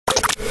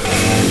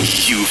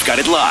You've got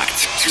it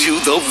locked to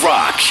The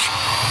Rock.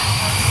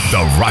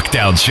 The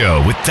RockDown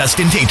Show with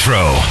Dustin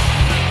Tatro.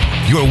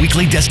 Your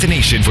weekly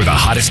destination for the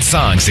hottest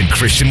songs in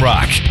Christian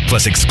rock,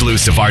 plus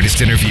exclusive artist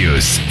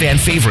interviews, fan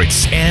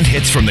favorites, and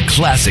hits from the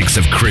classics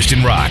of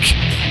Christian rock.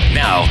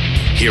 Now,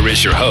 here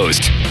is your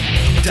host,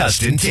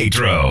 Dustin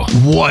Tatro.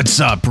 What's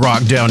up,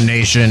 RockDown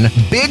Nation?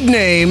 Big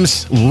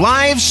names,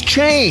 lives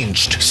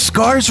changed,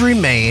 scars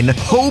remain,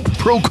 hope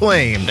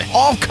proclaimed.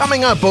 All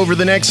coming up over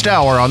the next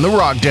hour on The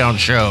RockDown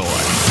Show.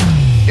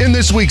 In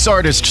this week's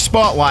Artist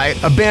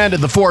Spotlight, a band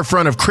at the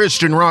forefront of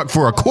Christian rock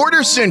for a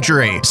quarter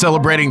century,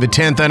 celebrating the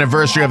 10th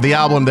anniversary of the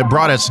album that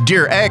brought us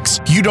Dear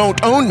X, You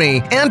Don't Own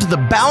Me, and The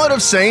Ballad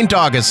of St.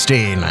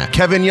 Augustine.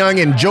 Kevin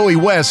Young and Joey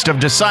West of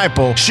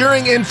Disciple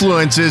sharing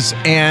influences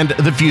and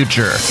the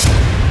future.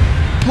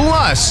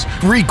 Plus,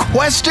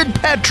 requested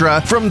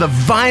Petra from the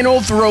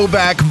Vinyl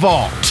Throwback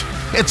Vault.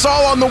 It's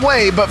all on the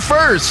way, but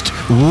first,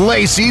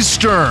 Lacey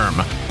Sturm.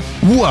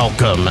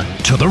 Welcome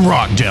to the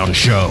RockDown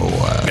Show.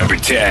 Number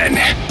 10.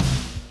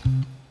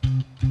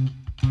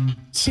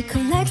 She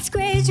collects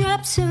gray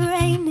drops of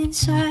rain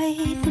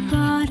inside the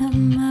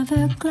bottom of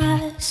her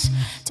glass,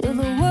 till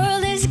the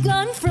world is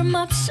gone from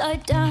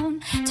upside down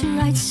to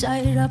right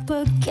side up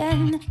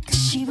again.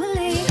 'Cause she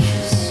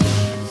believes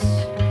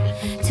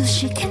till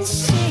she can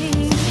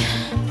see.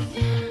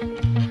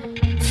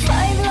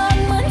 5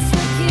 long months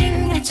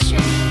looking at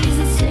trees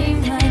that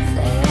seem like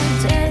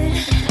they're dead.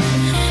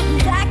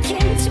 Black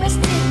and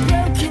twisted,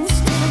 broken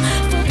still,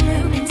 for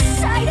blue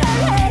inside her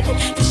head.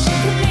 'Cause she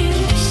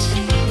believes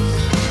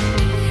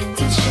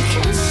till she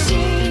can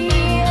see.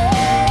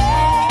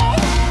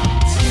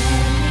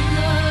 Turning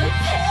the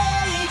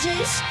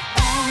pages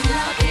and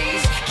out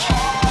these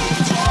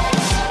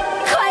cages.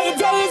 Quiet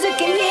days we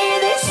can hear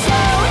this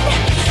sound.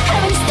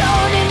 Heaven's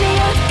stone and the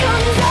earth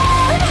comes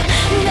down.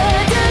 The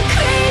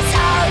decree's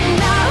out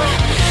now.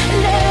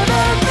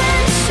 Never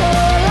been so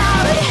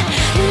loud.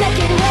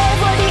 Making way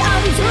for the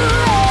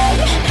undoing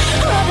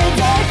of the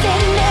death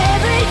and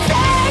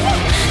everything.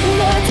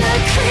 The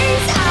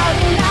decree's out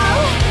now.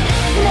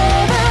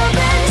 Never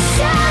been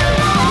so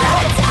loud.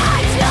 The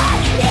time's not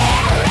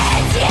near,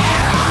 it's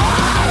here.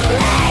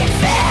 Only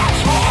fear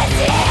is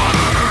here.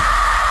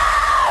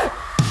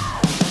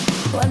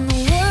 When the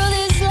world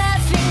is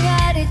laughing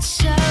at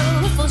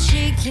itself, all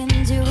she can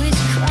do is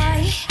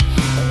cry.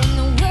 But when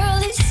the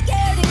world is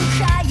scared and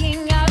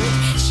crying out,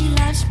 she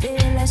laughs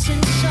fearless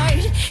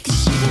inside. 'Cause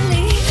she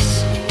believes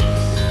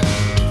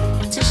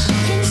till she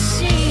can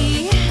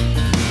see.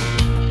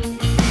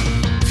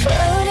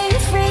 Floating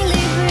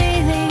freely,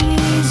 breathing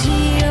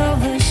easy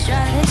over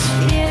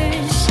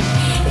stratospheres.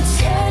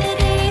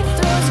 Eternity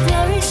throws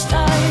glory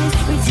stars,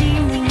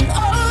 redeeming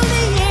all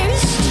the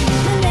years. To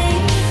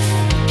believe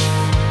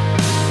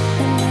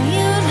and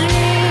you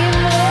dream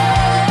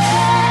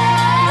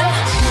of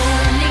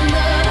turning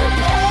the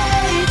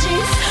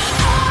pages,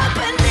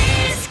 open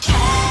these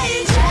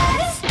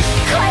cages.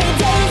 Quiet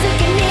days we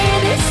can hear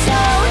this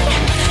sound.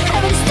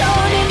 Heaven's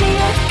stone and the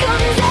earth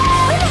comes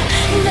down.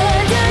 The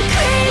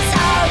decree's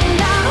out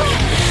now.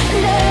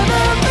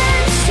 Never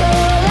been so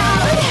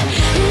loud.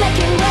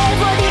 Making way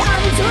for the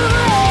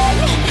undoing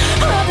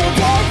of the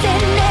death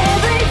and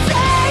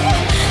everything.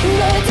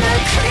 The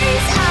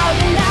decree's out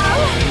now.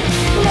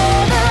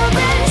 Never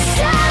been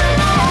so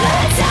loud.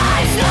 The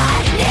time's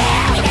not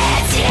near,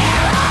 it's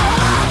here.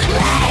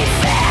 Only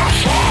fear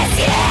is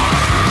here.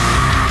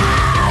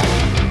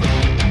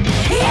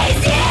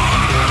 It's here.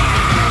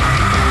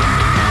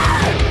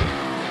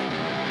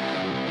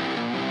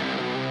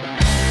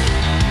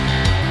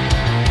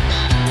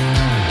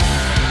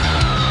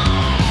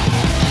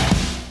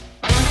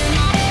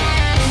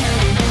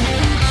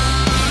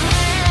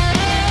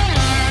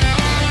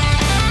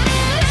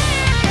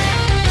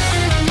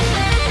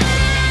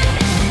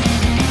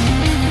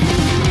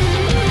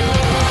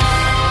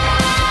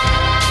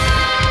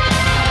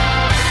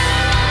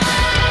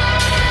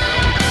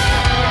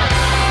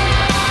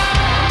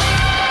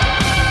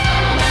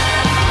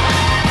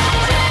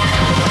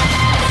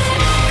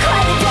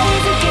 Quiet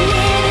days we can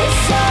hear this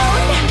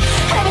sound.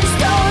 Heaven's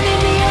stone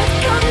and the earth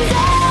comes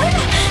down.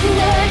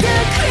 The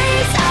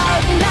decree's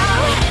out now.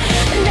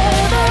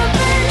 Never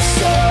been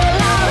so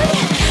loud.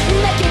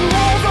 Making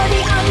way for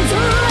the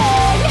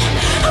undoing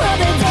of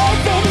the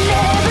death and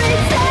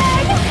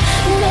everything.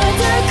 The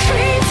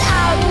decree's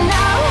out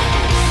now.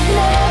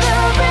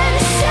 Never been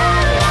so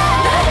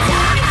loud. The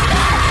time's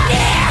not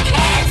near,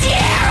 it's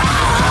here.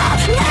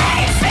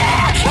 Only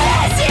fear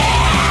is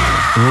here.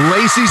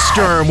 Lacey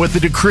Sturm with The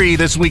Decree,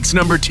 this week's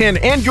number 10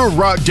 and your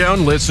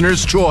RockDown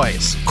listener's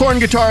choice. Korn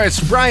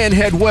guitarist Brian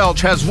Head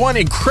Welch has one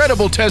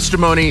incredible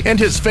testimony, and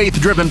his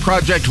faith-driven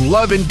project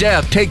Love and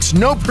Death takes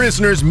no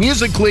prisoners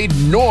musically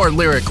nor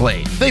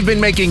lyrically. They've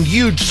been making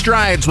huge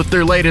strides with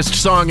their latest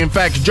song, in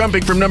fact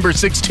jumping from number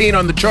 16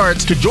 on the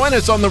charts to join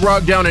us on the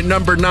RockDown at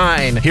number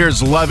 9.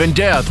 Here's Love and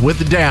Death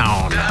with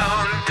Down.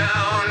 Down,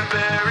 down,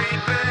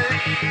 buried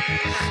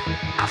beneath.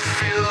 I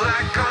feel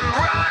like I'm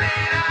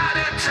running out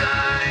of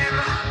time.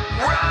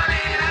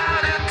 Running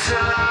out of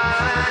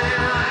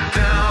time.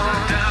 Down,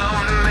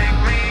 down, make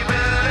me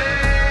believe.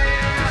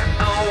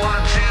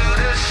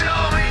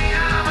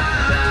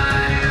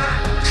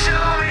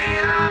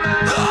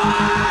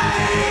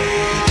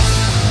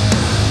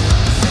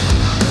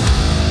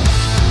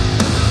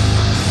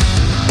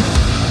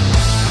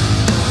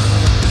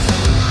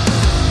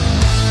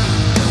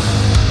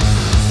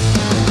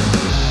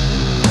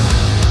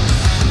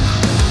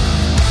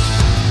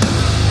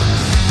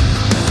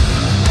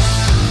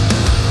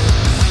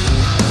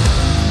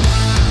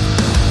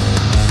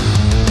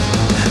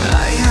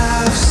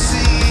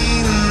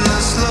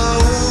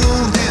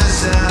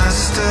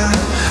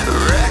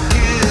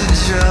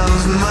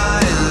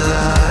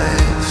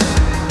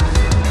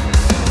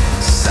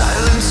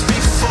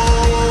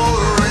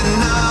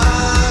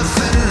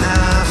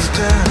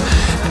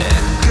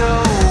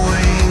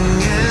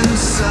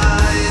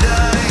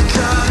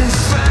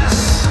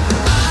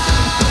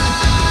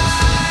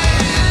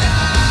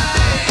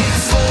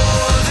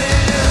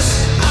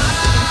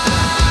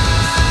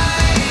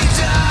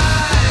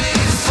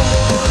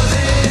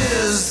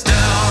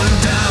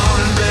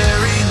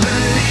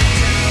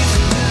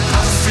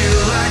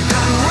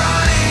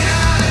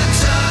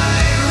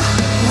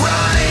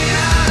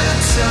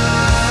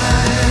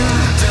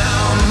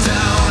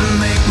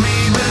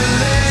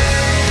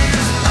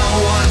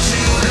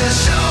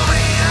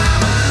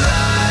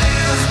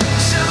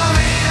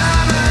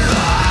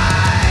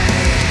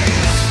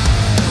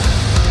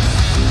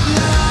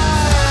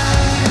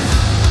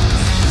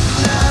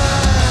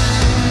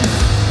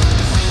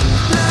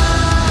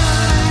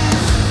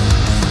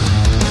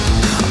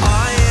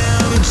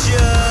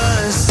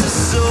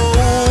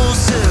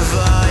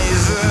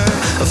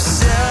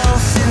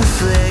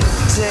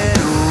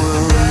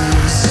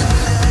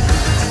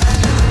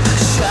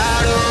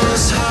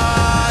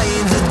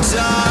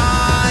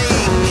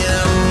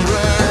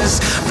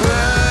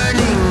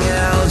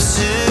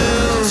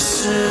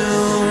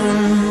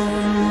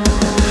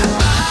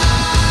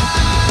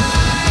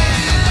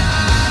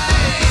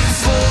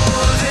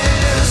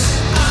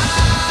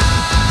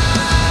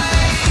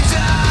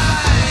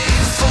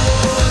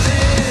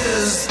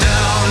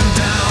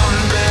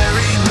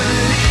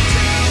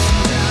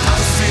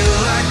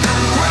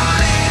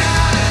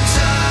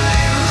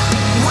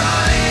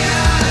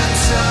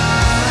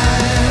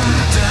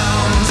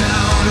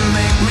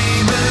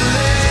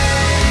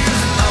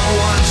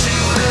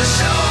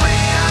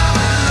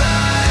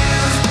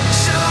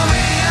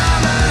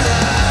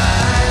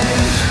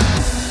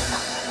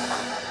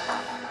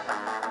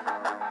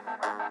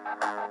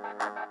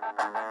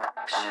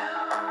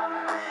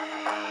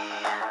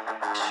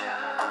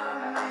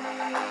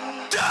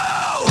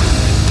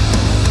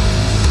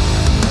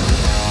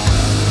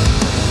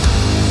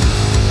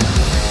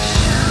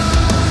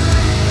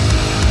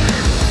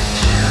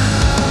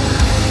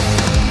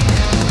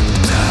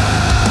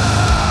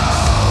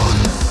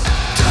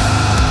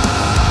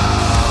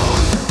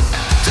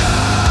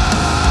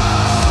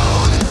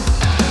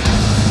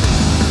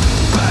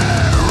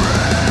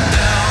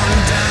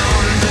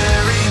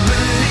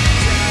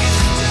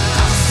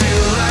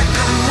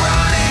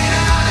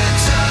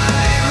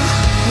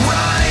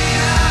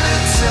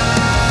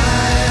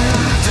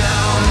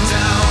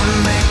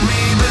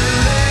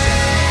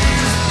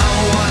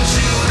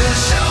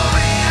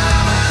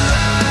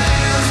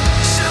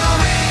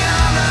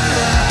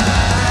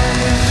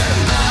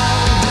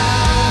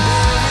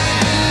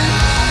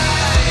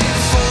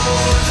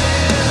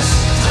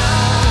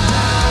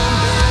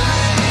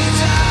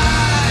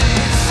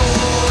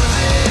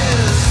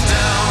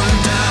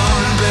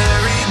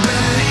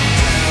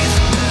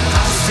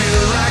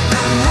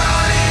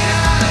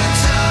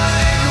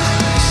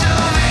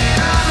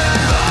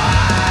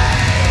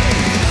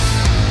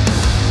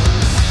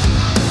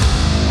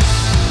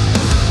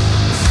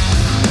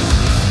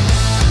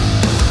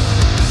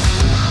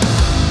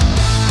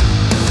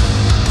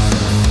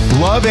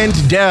 Love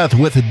and Death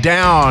with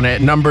Down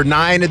at number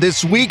 9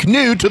 this week,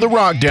 new to the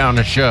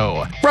RockDown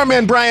show.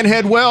 Frontman Brian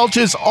Head Welch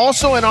is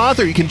also an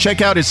author. You can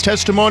check out his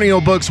testimonial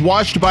books,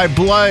 Washed by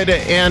Blood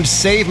and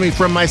Save Me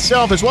From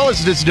Myself, as well as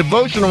his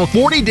devotional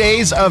 40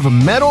 Days of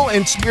Metal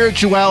and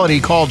Spirituality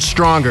called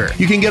Stronger.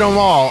 You can get them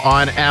all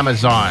on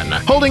Amazon.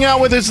 Holding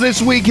out with us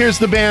this week, here's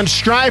the band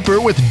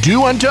Stryper with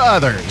Do Unto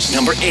Others.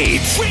 Number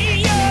 8.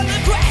 We are the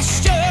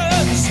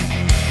questions,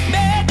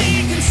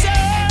 many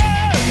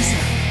concerns,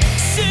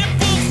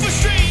 simple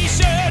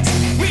frustrations.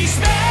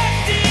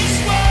 Respect is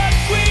what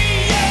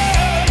we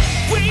are.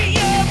 We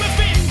are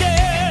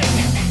offended,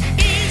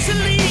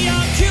 easily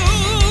on cue,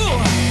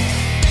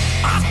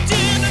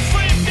 often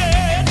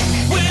offended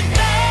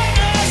without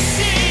a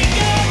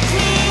single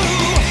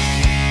clue.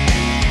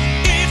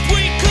 If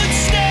we could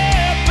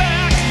step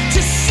back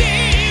to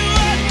see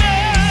what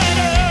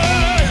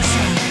matters.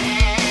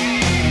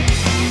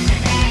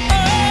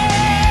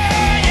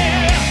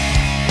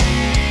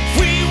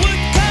 We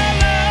would call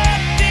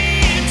up the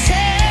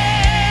intent,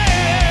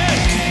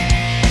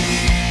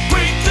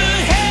 break the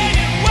head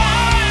and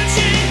watch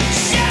it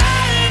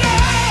shatter.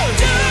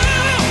 Do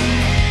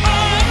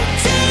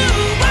unto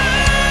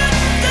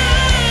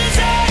others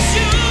as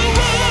you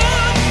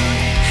would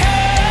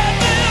have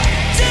them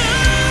do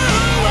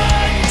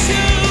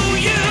unto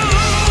you.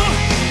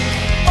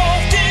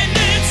 Often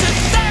it's a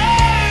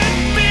third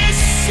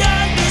misunderstood,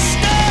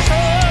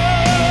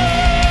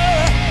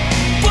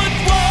 but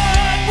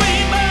what we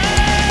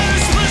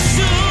must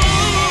pursue.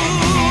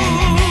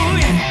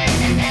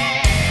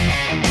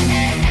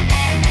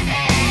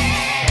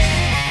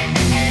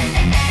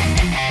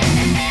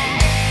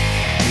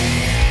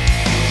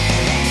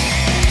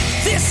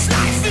 This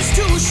life is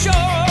too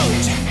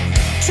short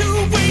to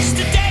waste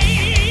a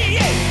day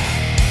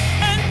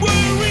and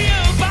worry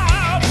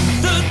about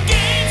the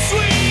games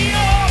we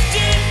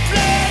often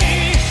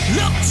play.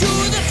 Look to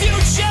the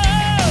future,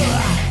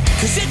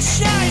 'cause it's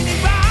shining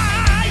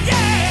bright,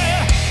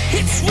 yeah.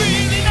 It's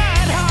really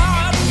not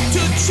hard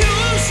to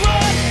choose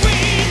what we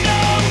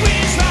know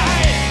is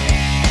right.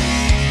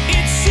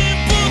 It's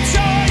simple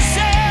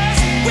choices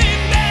we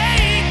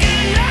make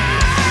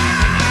alone.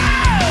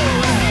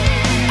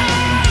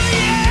 Oh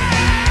yeah.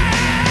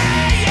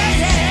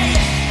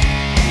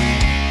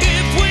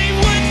 If we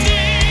would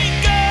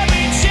think of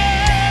each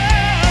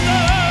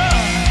other,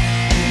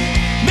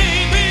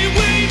 maybe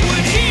we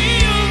would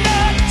heal,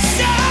 not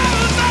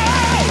suffer.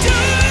 Do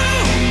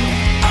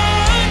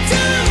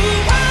unto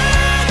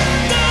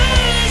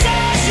others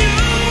as you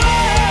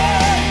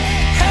would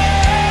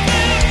have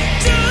them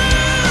do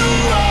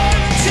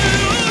unto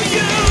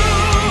you.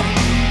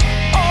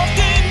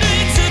 Often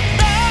it's a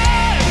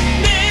thought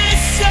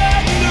misunderstood,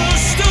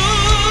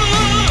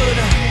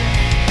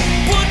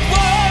 but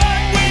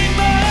what we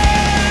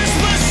must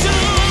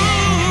pursue,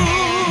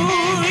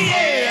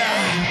 yeah.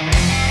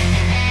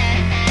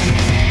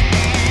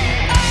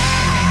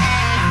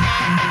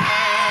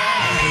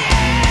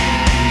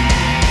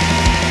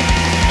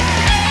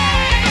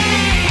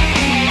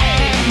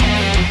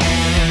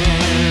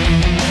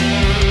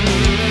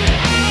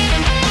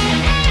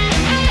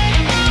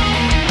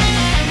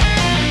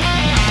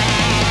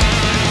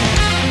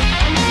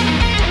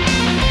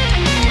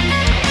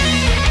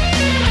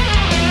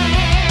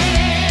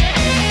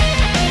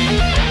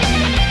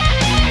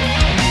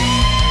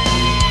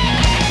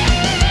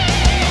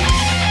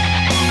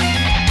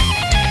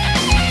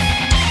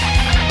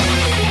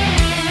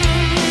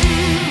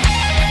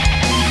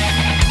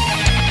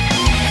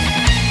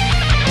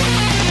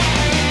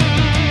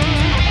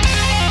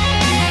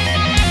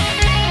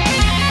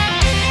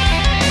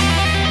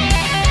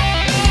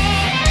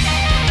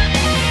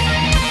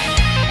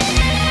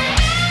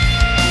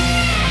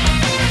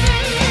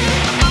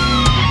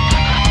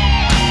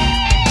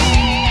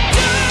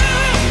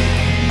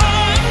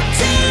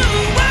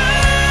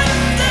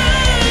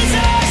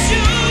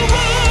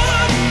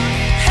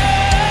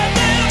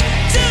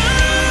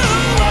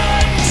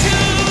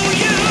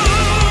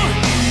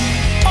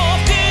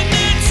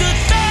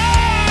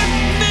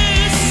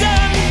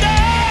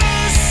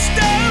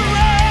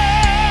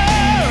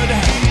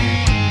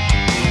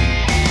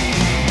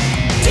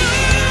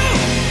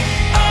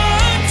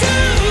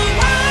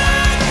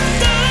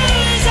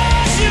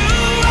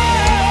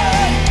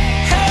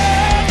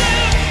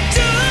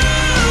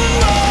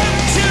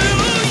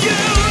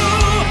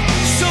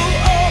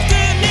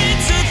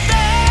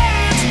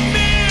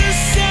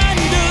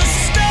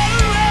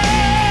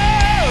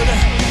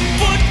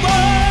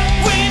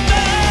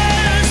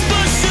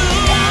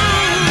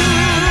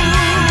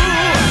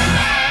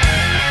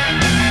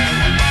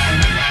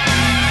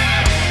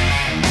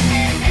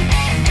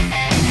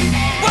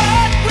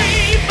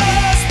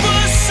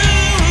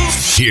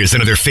 Here's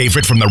another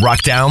favorite from the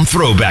RockDown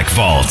Throwback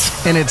Vault.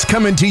 And it's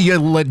coming to you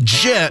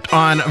legit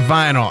on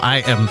vinyl.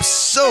 I am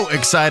so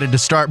excited to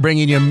start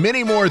bringing you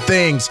many more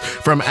things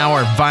from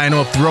our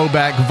vinyl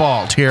throwback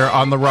vault here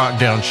on the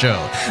RockDown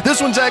show. This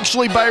one's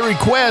actually by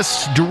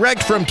request,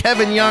 direct from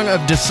Kevin Young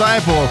of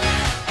Disciple.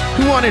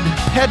 who wanted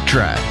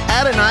Petra.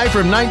 Adonai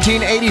from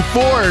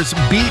 1984's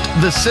Beat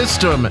the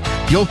System.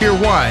 You'll hear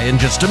why in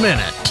just a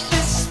minute.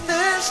 This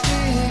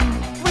thirsting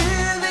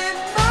within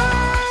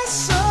my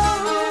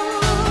soul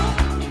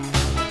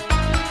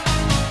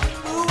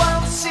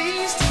won't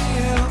cease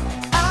till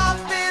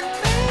I've been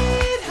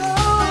made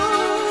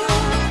whole.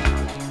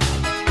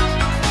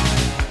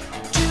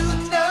 To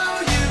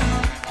know you,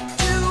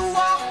 to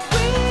walk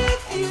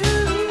with you,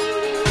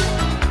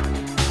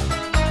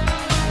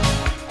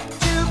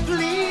 to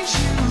please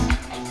you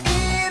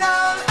in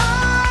all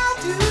I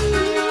do.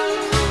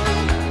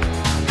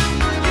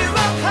 You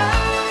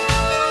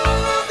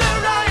uphold the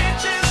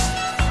righteous,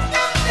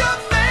 and your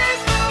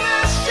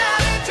faithfulness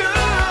shining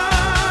through.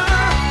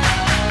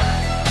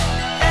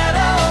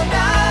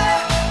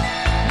 Adonai,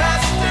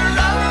 Master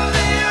of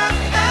the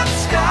earth and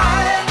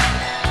sky,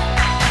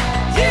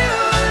 you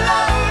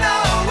alone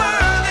are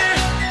worthy.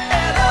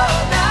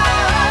 Adonai,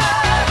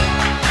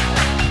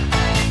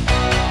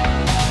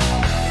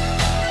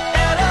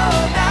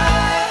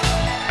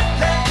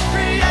 let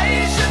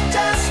creation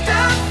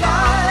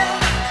testify.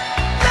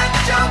 Let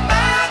your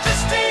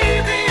majesty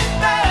be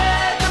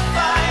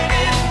magnified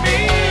in me.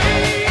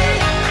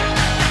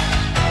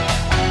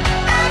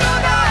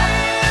 Adonai,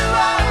 you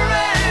are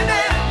an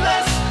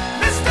endless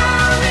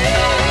mystery.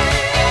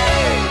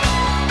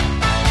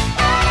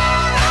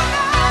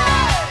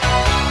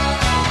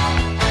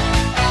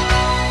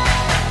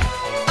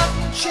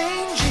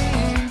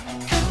 Unchanging,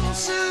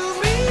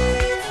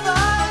 consuming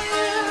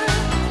fire.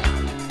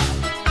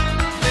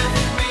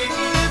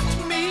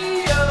 Lift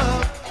me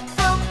up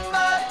from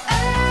my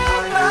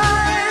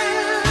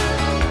empire.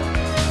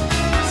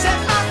 Set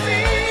my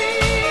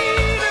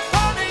feet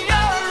upon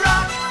your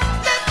rock.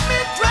 Let me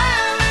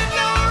dwell in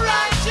your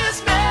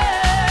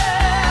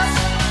righteousness.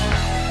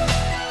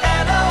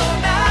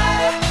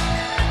 Adonai,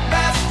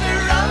 Master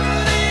of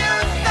the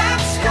earth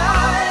and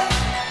sky,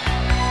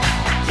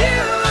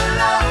 you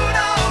alone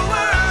are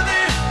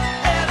worthy.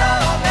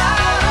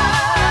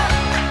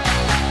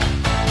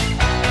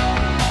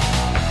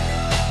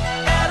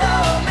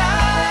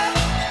 Adonai,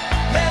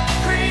 let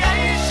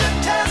creation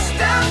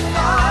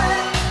testify.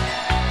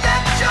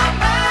 Let your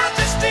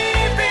majesty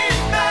be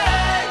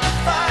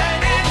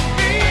magnified in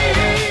me.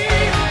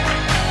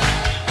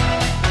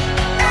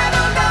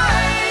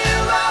 Adonai, you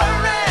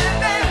are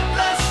an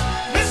endless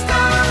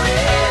mystery.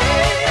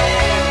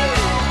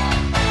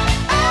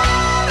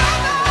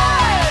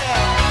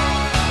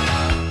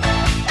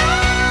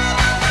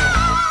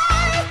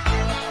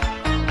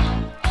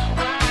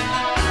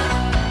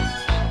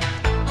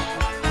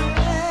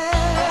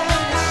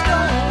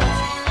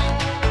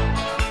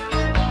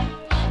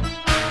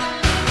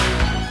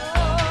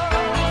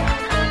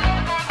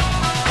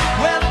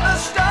 When the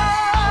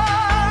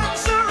storms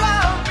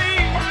surround me,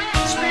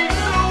 speak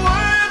the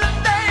word and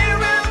they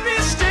will be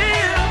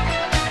still.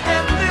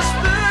 And this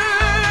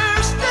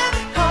thirst and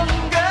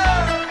hunger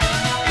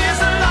is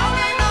a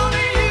longing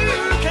only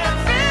you can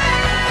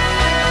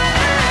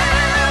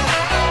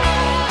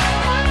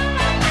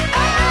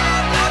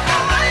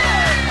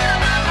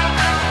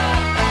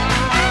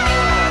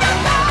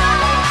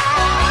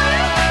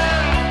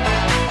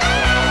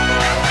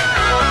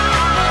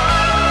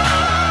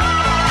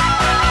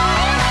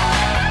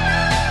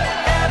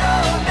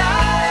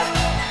Adonai,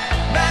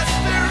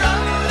 Master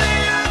of the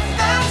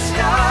earth and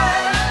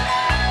sky,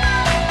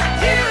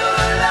 you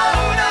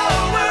alone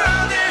are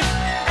worthy.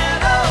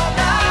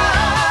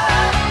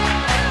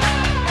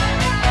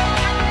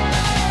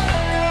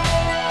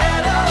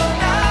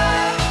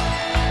 Adonai,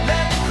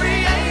 let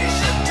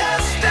creation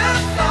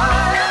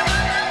testify.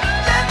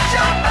 Let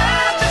your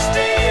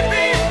majesty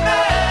be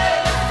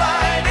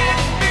magnified in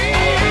me.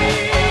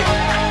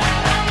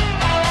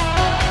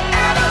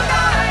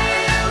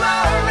 Adonai, you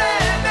are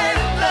an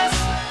endless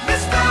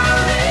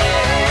mystery.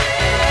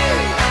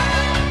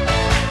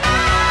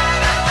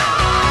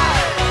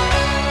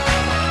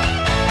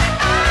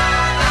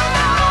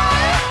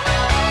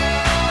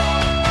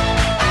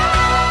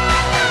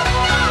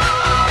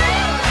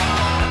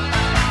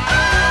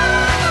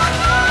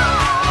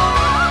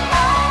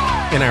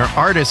 In our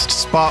artist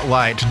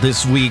spotlight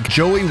this week,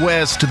 Joey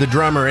West, the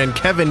drummer, and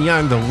Kevin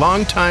Young, the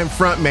longtime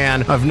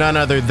frontman of none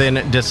other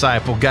than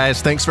Disciple.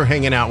 Guys, thanks for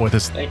hanging out with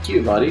us. Thank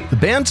you, buddy. The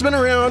band's been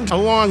around a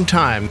long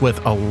time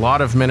with a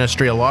lot of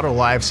ministry, a lot of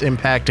lives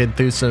impacted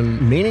through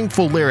some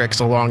meaningful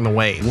lyrics along the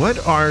way.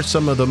 What are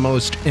some of the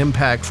most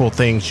impactful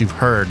things you've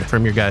heard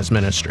from your guys'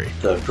 ministry?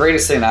 The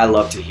greatest thing I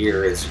love to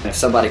hear is if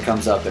somebody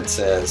comes up and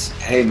says,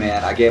 hey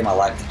man, I gave my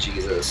life to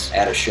Jesus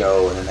at a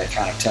show, and then they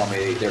kind of tell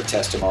me their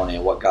testimony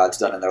and what God's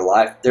done in their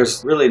life.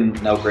 There's really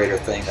no greater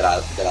thing that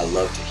I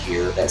love to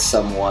hear, that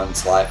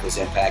someone's life was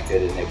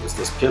impacted and it was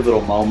this pivotal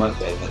moment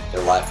and that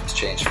their life was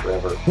changed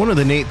forever. One of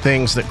the neat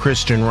things that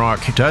Christian rock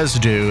does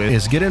do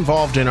is get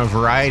involved in a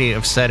variety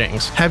of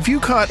settings. Have you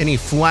caught any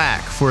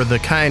flack for the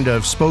kind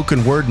of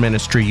spoken word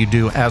ministry you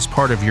do as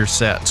part of your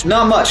sets?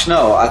 Not much,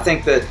 no. I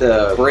think that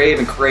the brave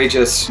and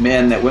courageous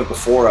men that went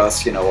before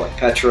us, like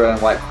Petra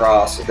and White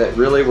Cross, that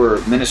really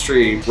were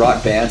ministry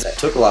rock bands that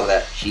took a lot of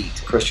that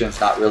heat. Christians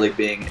not really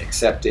being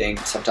accepting,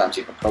 sometimes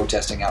even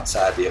protesting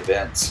outside the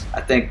events.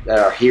 I think that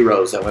our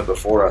heroes that went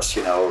before us,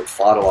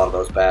 fought a lot of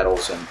those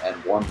battles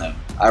and won them.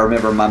 I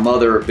remember my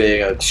mother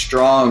being a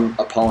strong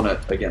opponent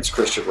against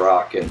Christian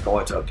rock and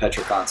going to a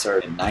Petra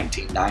concert in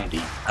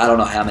 1990. I don't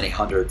know how many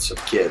hundreds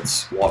of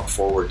kids walked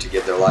forward to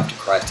give their life to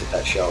Christ at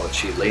that show, and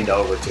she leaned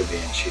over to me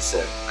and she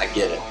said, I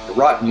get it. The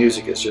rock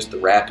music is just the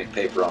wrapping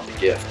paper on the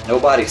gift.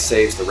 Nobody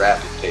saves the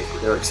wrapping paper.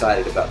 They're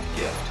excited about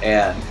the gift.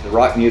 And the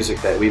rock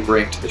music that we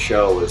bring to the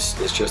show is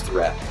just the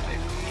wrapping paper.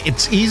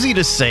 It's easy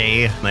to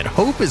say that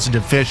hope is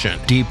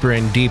deficient deeper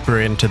and deeper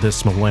into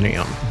this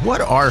millennium.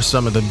 What are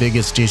some of the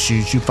biggest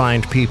issues you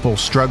find people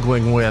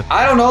struggling with?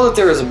 I don't know that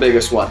there is a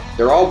biggest one.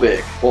 They're all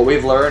big. What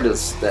we've learned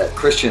is that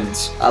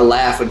Christians, I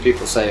laugh when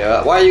people say,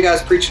 why are you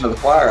guys preaching to the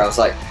choir? I was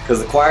like, because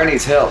the choir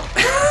needs help.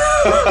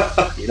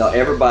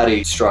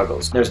 Everybody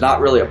struggles. There's not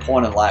really a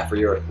point in life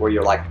where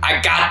you're like,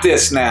 I got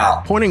this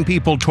now. Pointing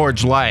people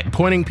towards light,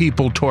 pointing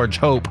people towards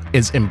hope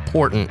is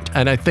important.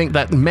 And I think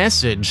that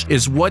message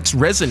is what's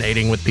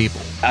resonating with people.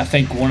 I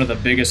think one of the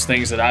biggest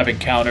things that I've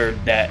encountered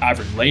that I've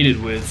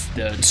related with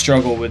the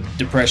struggle with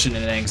depression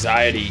and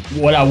anxiety,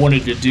 what I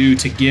wanted to do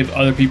to give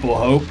other people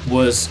hope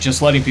was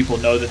just letting people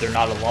know that they're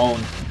not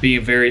alone,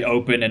 being very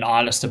open and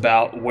honest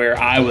about where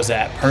I was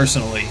at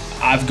personally.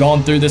 I've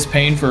gone through this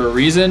pain for a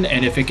reason,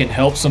 and if it can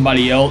help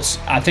somebody else,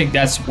 I think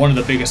that's one of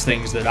the biggest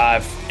things that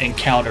I've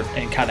encountered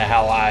and kind of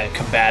how I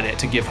combat it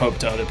to give hope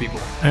to other people.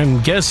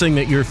 I'm guessing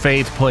that your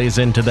faith plays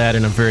into that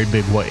in a very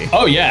big way.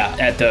 Oh yeah,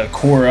 at the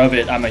core of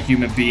it, I'm a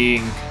human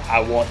being. I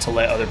want to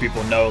let other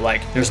people know,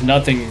 there's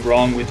nothing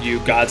wrong with you.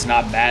 God's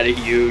not mad at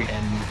you,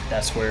 and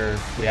that's where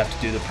we have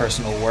to do the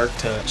personal work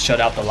to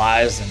shut out the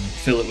lies and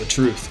fill it with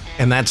truth.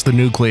 And that's the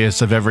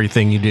nucleus of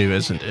everything you do,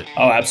 isn't it?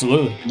 Oh,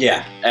 absolutely.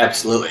 Yeah,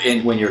 absolutely.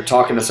 And when you're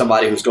talking to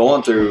somebody who's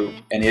going through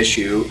an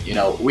issue,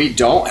 we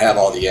don't have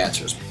all the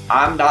answers.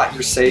 I'm not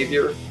your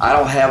savior. I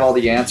don't have all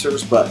the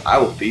answers, but I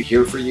will be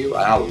here for you,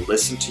 and I will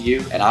listen to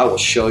you, and I will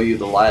show you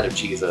the light of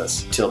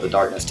Jesus till the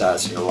darkness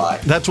dies in your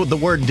life. That's what the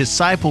word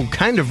disciple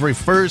kind of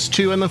refers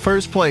to in the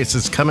first place,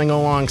 is coming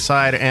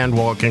alongside and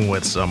walking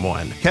with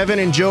someone. Kevin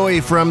and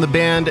Joey from the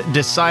band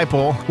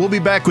Disciple. We'll be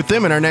back with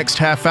them in our next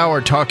half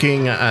hour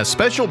talking a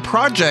special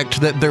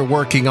project that they're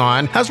working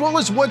on, as well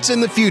as what's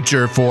in the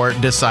future for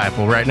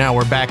Disciple. Right now,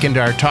 we're back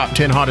into our top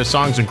 10 hottest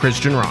songs in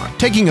Christian rock.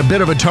 Taking a bit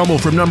of a tumble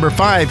from number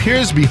 5,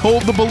 here's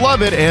Behold the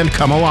Beloved and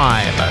Come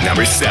Alive.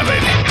 Number 7.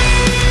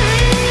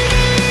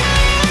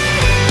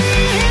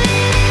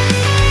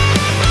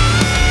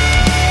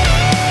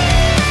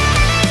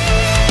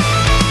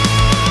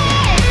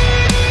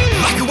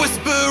 Like a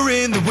whisper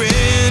in the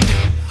wind,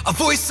 a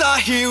voice I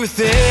hear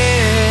within.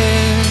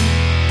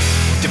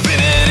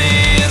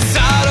 Divinity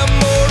inside a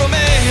mortal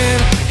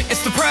man.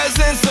 It's the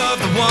presence of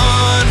the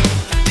one,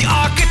 the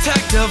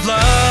architect of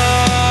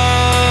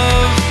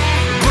love.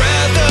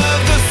 Breath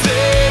of the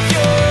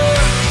Savior,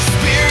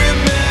 Spirit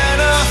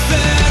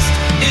manifest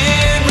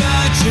in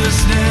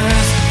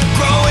righteousness,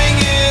 growing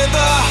in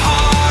the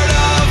heart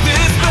of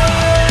His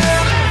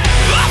blood.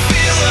 I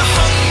feel a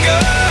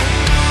hunger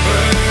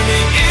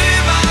burning in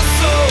my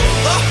soul,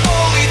 a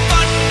holy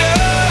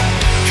thunder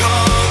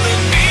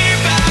calling me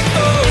back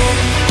home.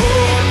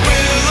 Hope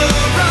will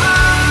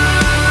arise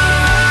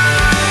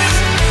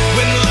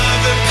when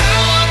love and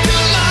power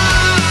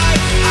collide.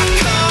 I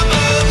come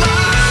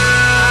alive.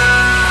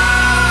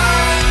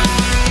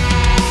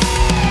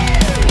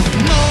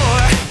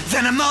 More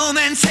than a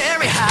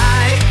momentary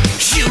high,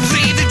 you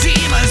leave the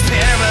demons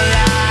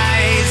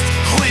paralyzed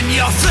when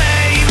your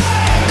flame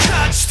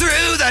cuts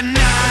through the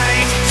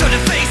night. So to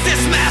face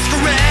this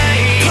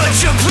masquerade, put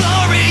your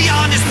glory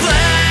on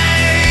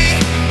display.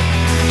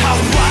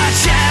 I'll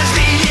watch as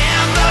the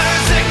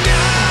embers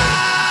ignite.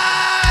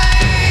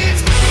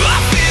 I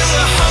feel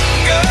a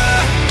hunger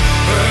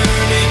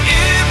burning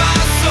in my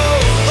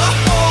soul, a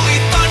holy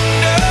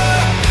thunder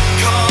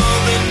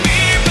calling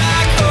me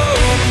back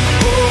home.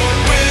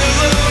 Hope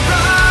will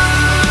arise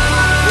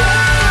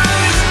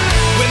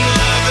when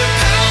love and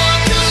power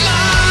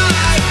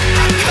collide.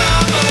 I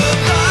come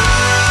alive.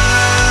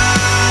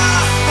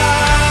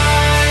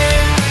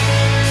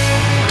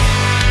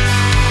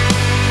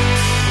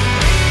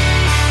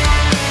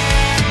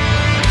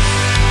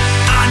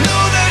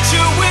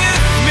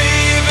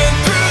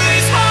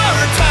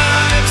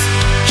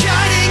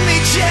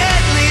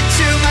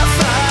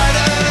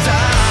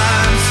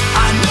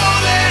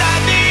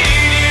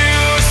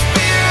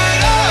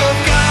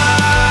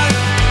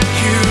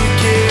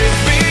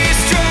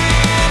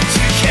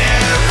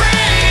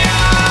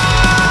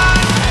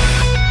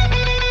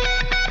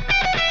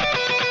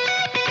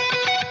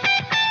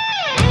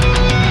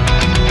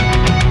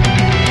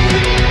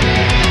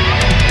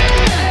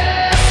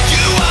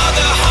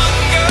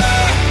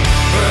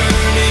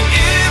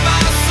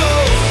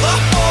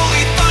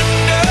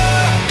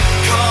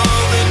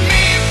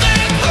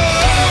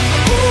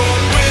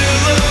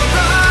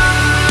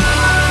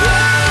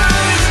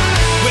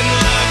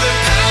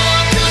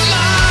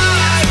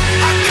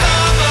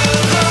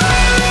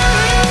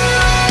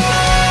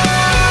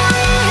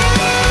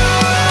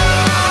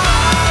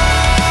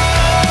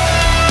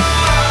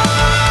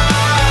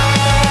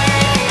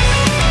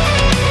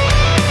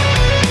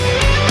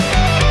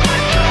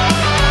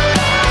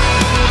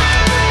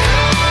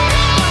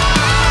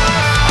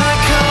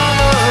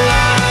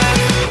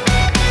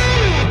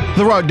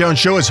 RockDown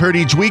Show is heard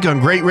each week on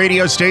great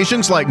radio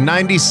stations like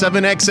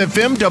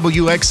 97XFM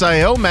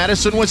WXIO,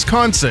 Madison,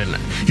 Wisconsin,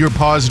 your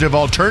positive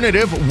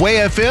alternative, Way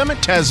FM,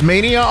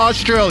 Tasmania,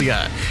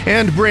 Australia,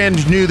 and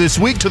brand new this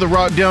week to the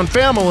RockDown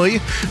family,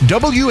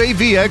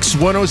 WAVX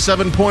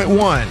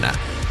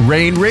 107.1.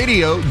 Rain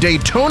Radio,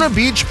 Daytona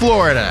Beach,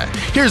 Florida.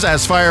 Here's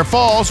As Fire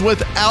Falls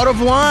with Out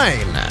of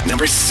Line.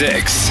 Number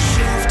 6.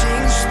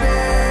 Shifting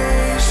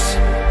space,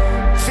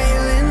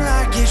 feeling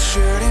like it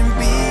shouldn't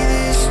be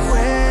this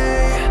way.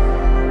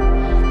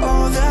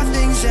 All the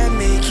things that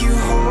make you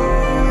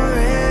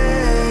horrid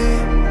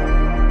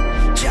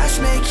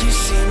just make you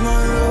seem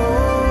unruly.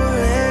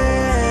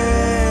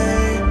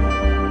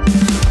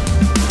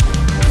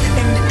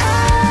 And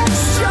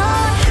extra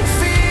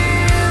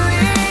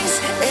feelings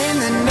in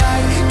the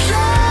night,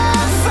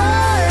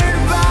 covered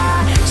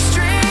by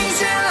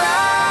strings and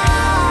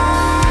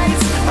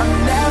lights. I've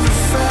never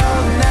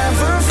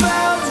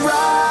felt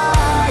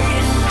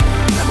right.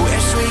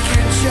 Wish we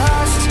could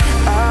just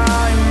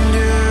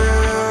undo.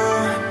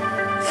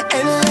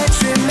 And let's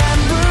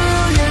remember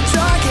who you're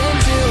talking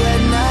to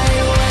at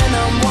night when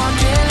I'm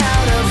walking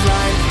out of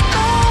line.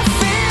 I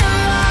feel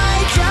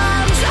like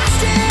I'm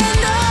just in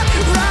the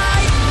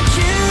right.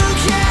 You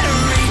can't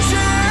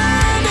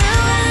return to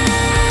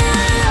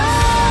it.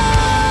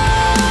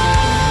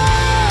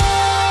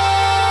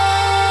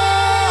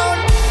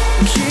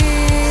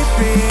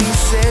 Keeping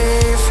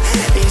safe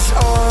is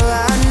all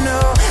I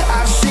know.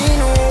 I've seen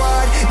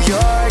what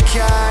your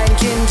kind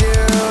can do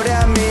to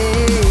me.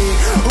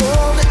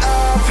 Hold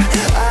up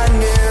a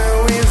new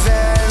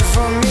event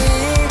for me.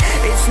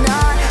 It's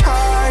not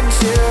hard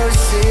to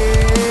see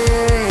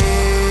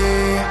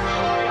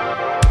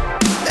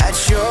that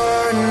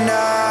you're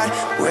not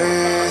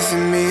with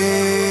me.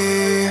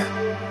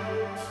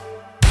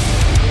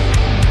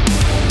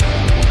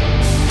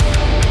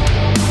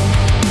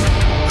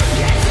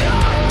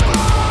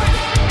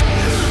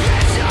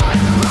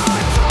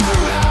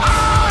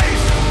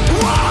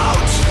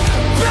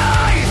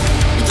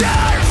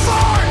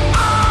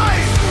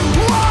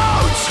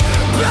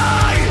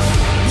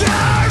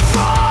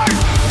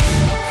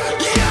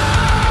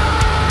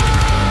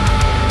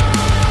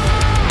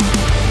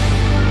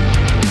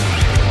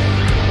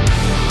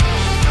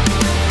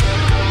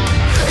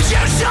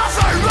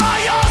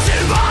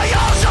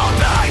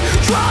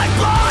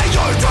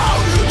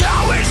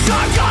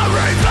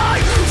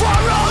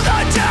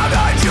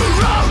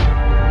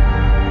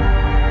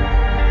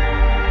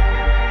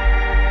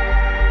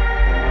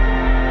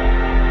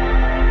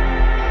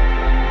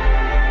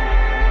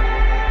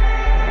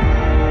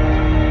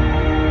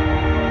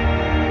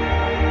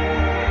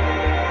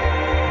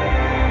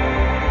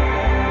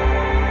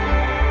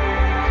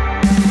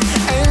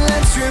 And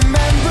let's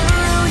remember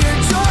who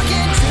you're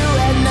talking to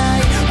at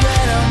night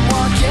when I'm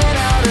walking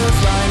out of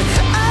line.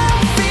 I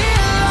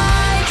feel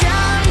like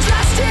I'm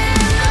just in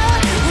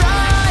the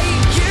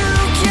right. You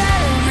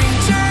can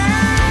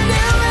return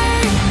to me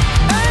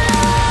alone.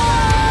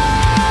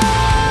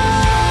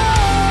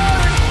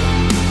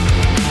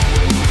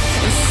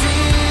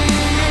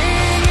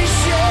 Seeing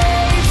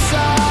shapes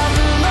of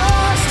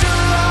lost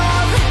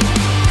love,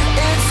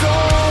 it's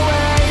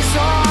always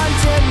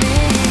haunted me.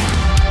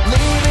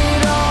 Leave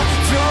it all,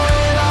 throw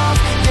it off.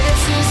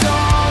 This is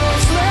all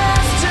that's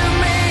left to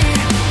me.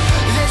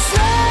 That's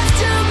left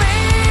to me.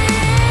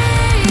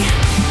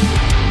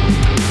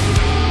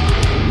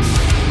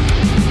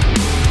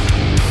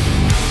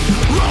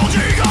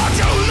 Holding on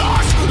to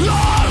lost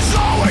love's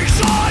always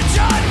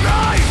haunted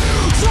me.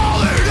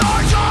 Falling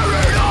on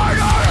tired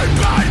and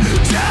been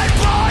dead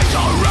by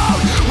the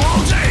road.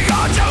 Holding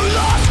on to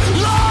lost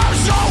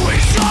love's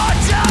always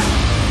haunted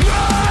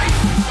me.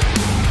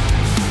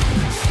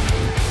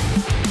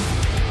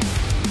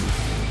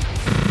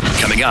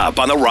 Coming up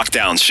on the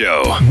RockDown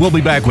Show. We'll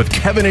be back with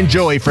Kevin and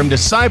Joey from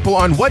Disciple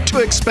on what to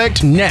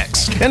expect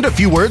next, and a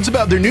few words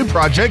about their new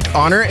project,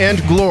 Honor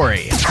and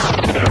Glory.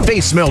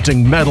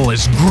 Face-melting metal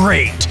is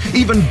great,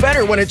 even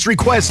better when it's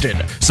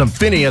requested. Some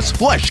Phineas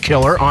Flesh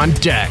Killer on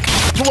deck.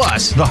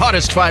 Plus, the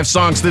hottest 5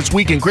 songs this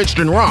week in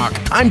Christian rock.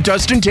 I'm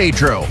Dustin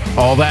Tatro.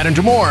 All that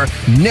and more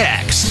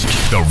next.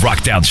 The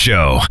RockDown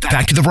Show.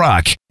 Back to the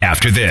rock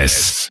after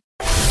this.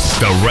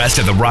 The rest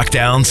of the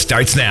RockDown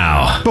starts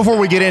now. Before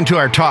we get into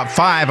our top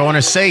 5, I want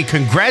to say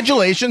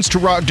congratulations to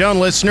RockDown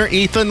listener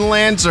Ethan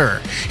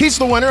Lanzer. He's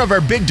the winner of our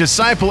Big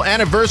Disciple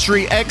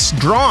Anniversary X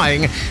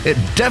drawing. It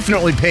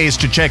definitely pays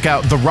to check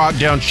out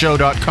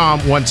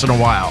therockdownshow.com once in a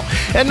while.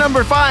 At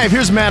number 5,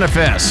 here's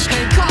Manifest.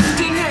 Handcuffed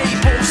in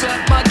hate, balls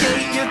at my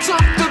gate. You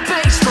took the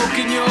bait,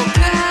 stroking your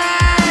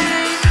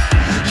pain.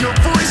 Your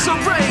voice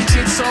of rage,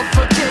 it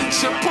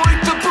suffocates. You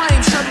point the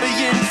blame, shut me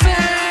in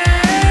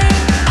vain.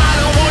 I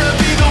don't wanna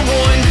be the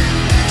one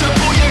to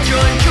pull your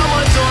gun, come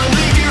undone,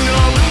 leave you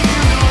numb.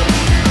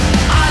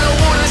 I don't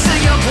wanna say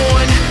you're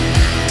born,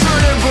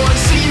 turn and run,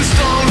 see you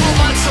stung. Hold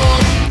my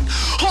tongue,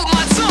 hold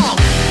my tongue.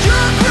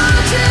 Your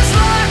grudge is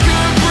like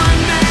a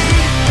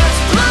grenade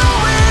that's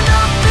blowing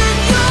up in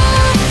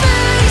your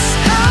face.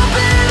 How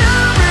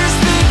bitter is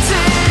the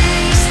day?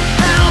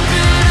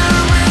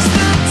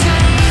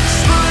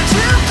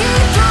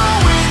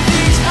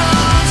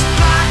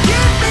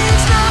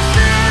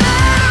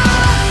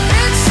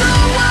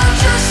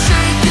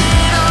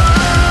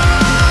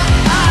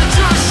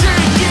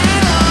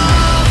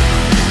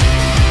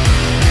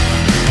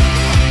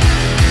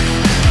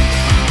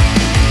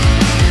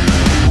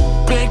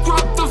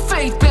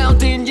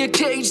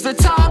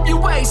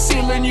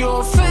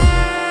 your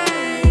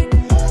fate.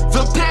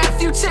 The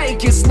path you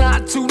take is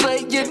not too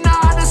late. You're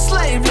not a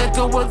slave, let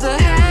go of the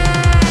hate.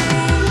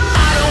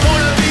 I don't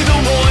wanna be the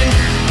one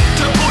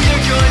to pull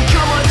your gun,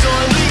 come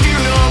undone, leave you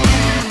numb.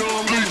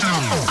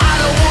 I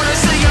don't wanna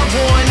say I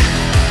won,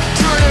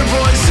 turn and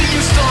run, see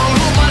you stung,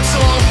 hold my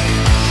tongue,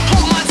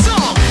 hold my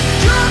tongue.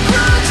 Your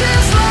grudge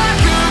is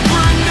like a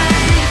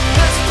grenade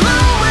that's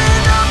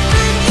blowing up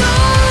in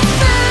your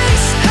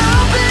face.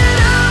 How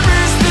bitter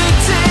is the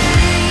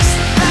taste?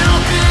 How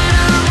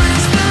bitter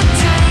is the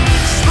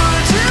taste?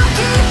 But you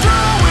keep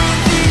throwing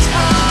these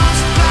bombs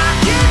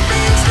like it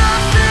means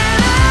nothing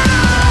at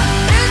all.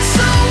 And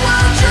so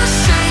I just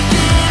shake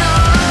it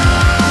off.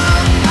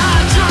 I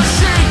just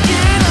shake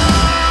it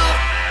off.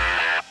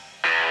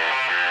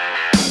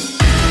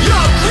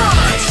 Your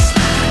grudge,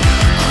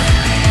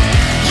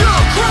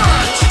 your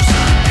grudge,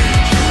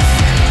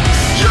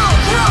 your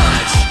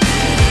grudge,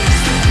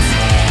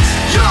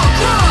 your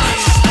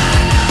grudge.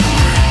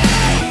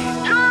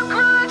 Your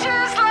grudge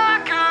is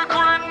like a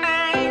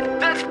grenade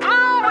that's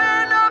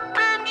blowing up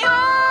in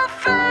your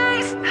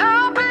face.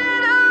 How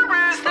bitter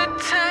is the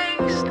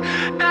taste?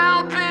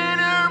 How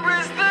bitter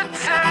is the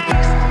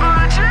taste?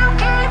 But you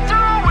keep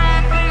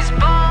throwing these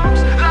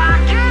bombs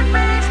like it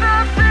means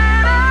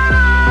nothing at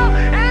all.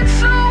 And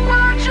so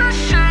I just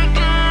shake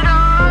it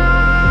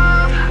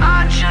off.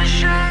 I just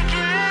shake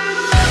it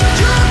off.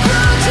 Your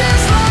grudge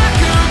is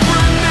like a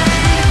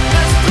grenade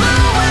that's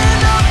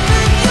blowing up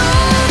in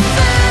your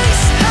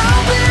face. How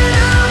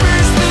bitter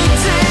is the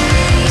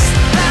taste?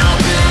 How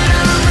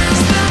bitter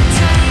is the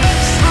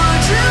taste?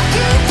 But you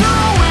keep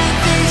throwing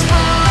these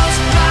bombs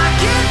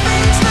like it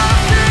means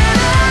nothing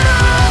at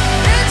all.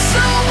 And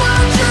so I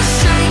just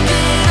shake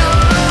it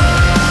off.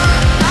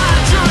 I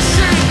just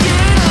shake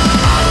it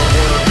off. I don't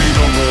wanna be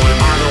the one.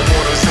 I don't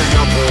wanna say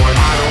I'm born.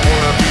 I don't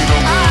wanna be the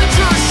one. I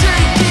just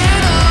shake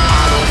it off.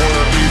 I don't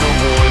wanna be the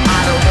one.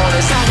 I don't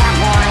wanna say I'm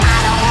born. I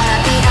don't wanna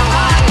be the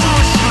one. I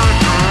just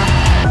shake it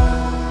off.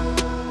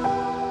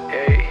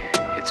 Hey,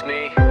 it's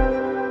me.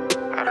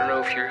 I don't know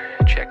if you're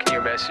checking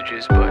your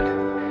messages, but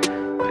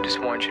I just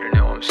want you to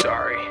know I'm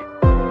sorry.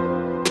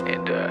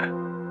 And,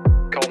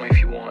 call me if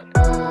you want.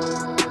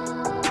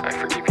 I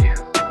forgive you.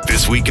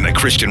 This week in the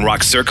Christian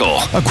rock circle.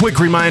 A quick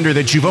reminder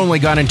that you've only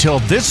got until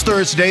this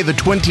Thursday, the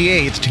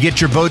 28th, to get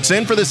your votes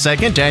in for the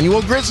second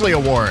annual Grizzly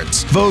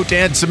Awards. Vote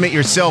and submit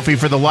your selfie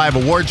for the live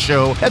award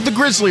show at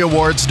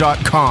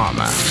thegrizzlyawards.com.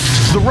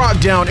 The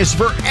RockDown is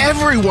for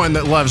everyone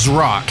that loves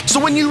rock. So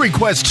when you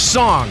request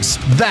songs,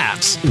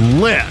 that's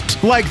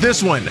lit. Like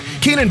this one.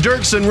 Keenan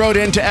Dirksen wrote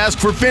in to ask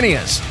for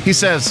Phineas. He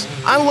says,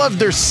 I love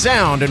their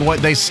sound and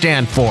what they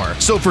stand for.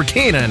 So for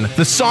Keenan,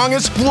 the song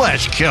is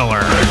Flesh Killer.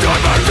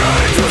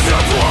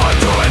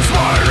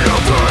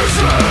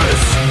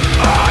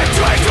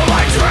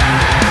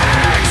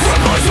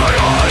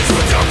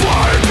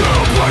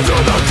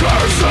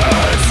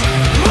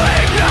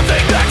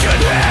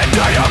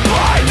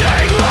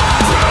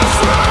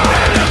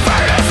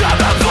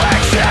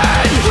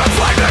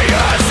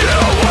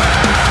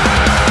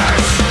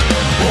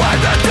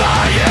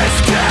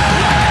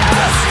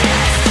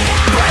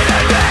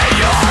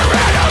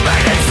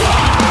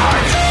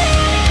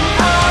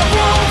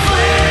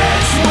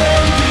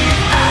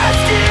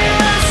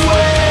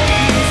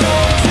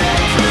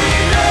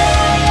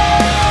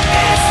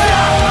 It's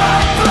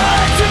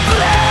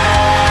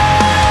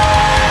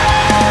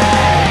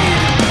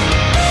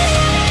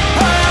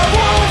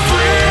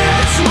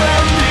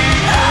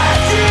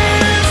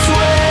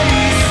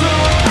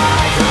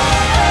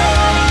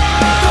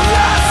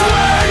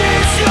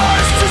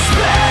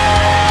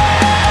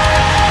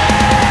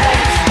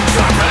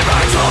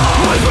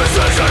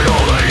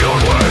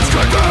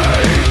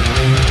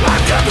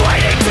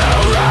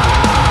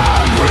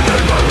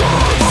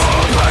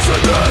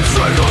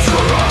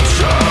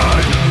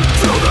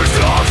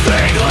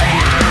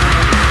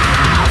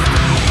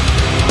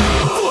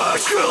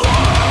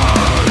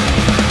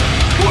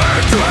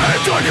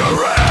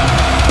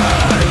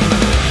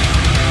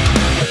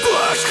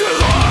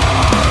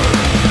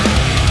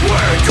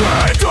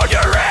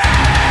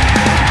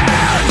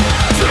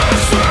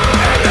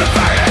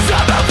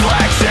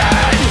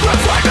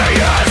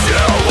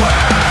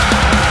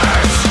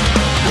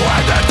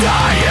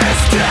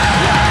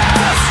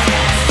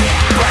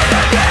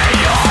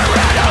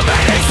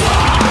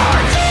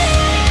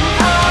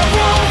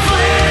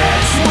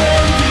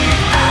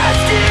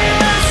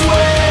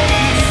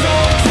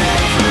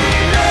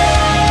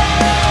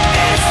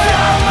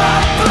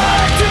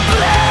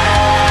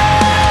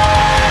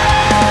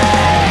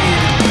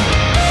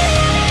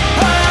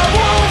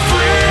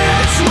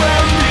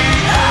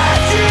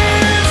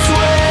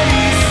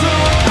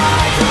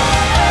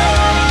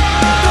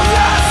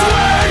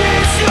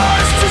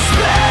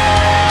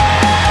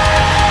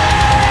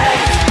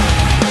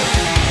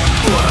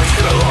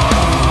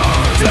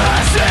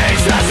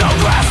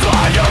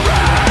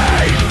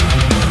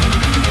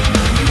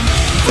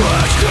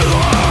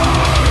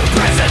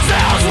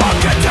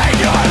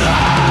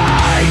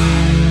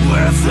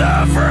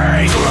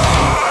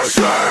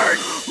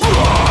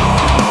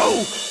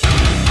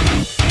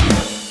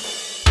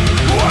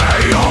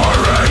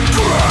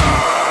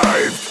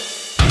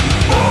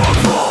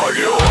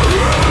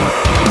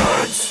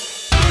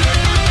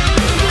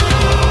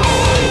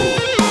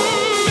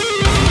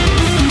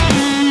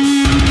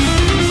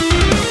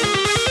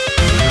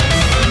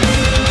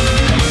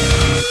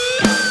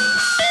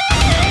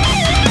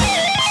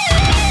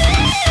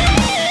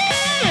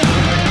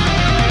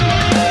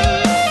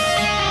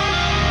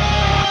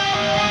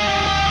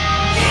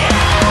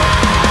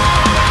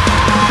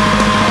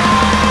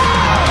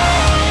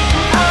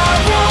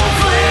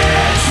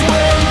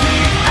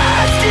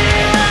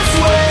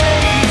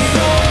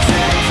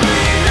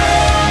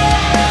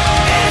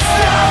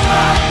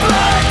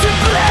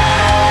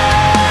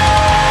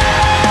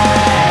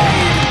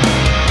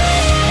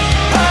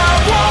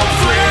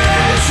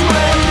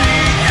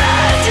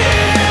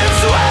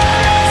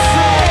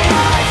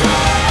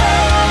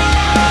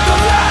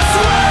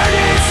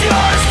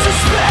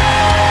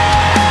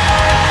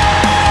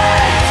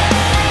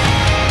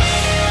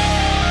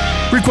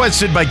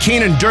requested by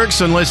Keenan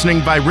Dirksen, listening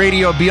by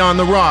Radio Beyond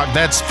the Rock.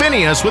 That's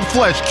Phineas with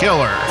Flesh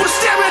Killer. We're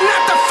staring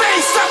at the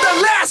face of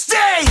the last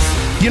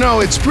days. You know,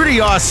 it's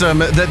pretty awesome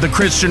that the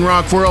Christian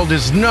rock world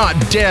is not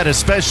dead,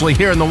 especially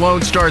here in the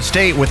Lone Star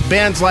State with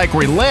bands like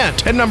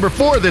Relent. And number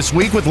 4 this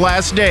week with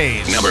Last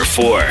Days. Number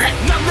 4.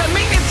 Now let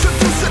me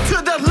introduce you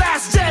to the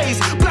last days.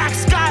 Black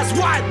skies,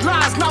 white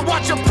lies, now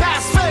watch your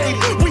past fade.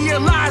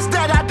 Realize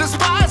that I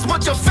despise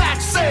what your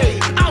facts say.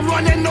 I'm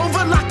running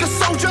over like a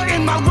soldier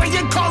in my way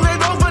and call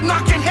it over,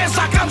 knocking heads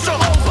like I'm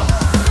Jehovah.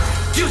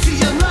 Guilty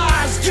of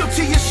lies,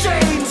 guilty of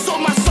shame.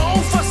 Sold my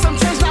soul for some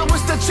change, now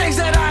it's the change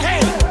that I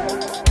hate.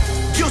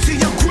 Guilty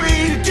of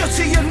greed,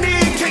 guilty of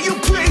need. Can you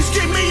please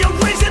give me a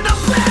reason to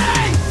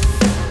play?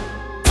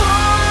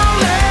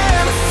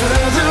 Falling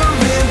further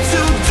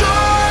into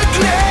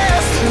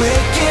darkness,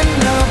 waking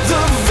up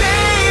the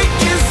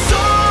vacant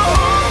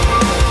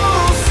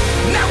souls.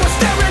 Now we're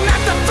staring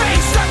at the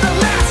face of the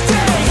last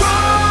days.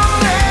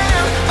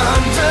 Rolling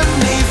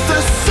underneath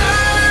the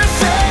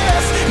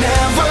surface,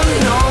 never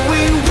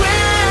knowing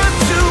where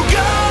to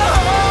go.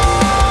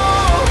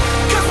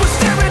 'Cause we're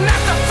staring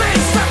at the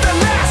face of the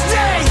last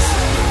days.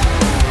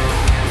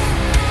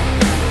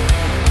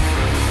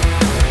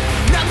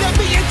 Now let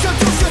me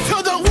introduce you to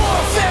the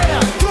warfare.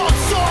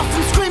 Throats off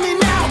and screaming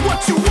out what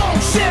you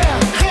won't share.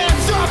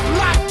 Hands up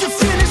like you're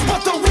finished,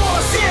 but the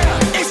war's here.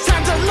 It's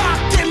time to lock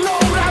and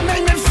load. I'm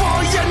aiming for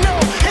you know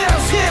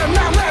hell's here.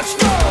 Now let's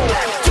go.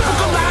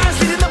 Typical lies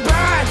leading the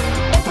blind.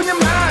 Open your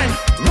mind,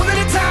 one at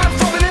a time,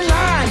 falling in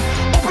line.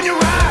 Open your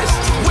eyes,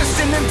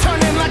 twisting and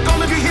turning like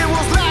all of your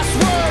heroes' last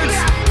words.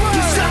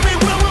 You tell me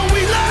when will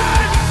we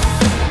learn?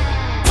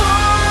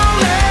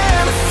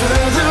 Falling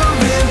further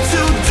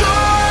into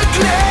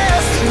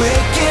darkness,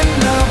 waking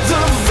up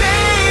the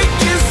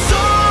vacant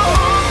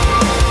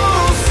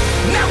souls.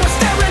 Now we're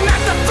staring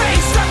at the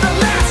face of the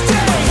last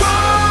days.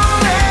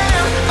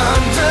 Rolling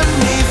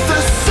underneath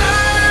the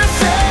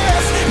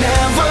surface,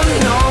 never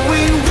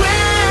knowing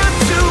where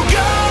to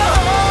go.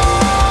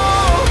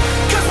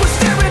 'Cause we're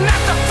staring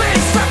at the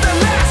face of the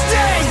last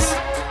days.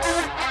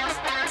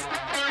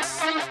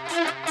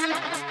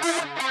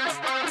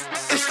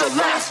 It's the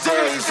last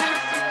days.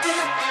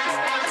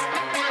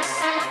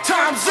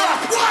 Time's up.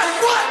 What?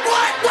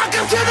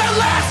 Welcome to the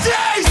last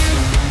days.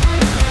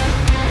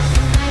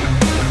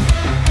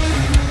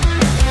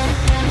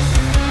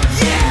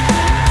 Yeah.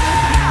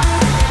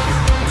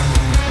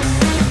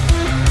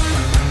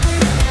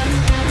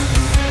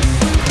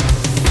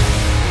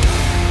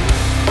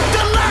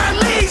 The line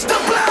leads the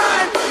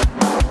blind.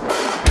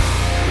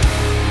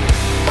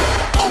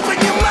 Open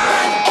your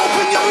mind.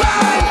 Open your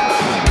mind.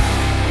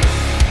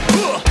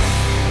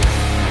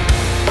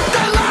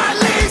 The line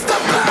leads the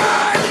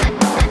blind.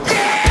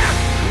 Yeah.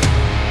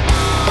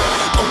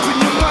 Open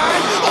your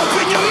mind.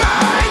 Open your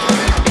mind.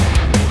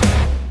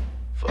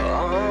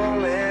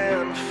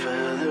 Falling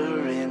further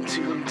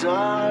into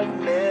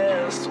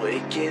darkness,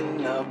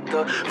 waking up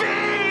the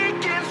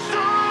vacant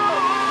soul.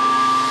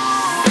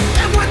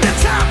 And when the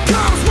time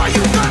comes, where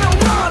you gonna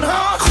run,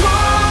 huh?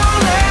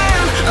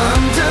 Crawling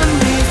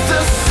underneath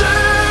the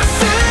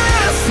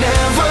surface,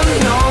 never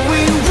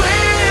knowing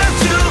where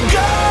to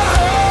go.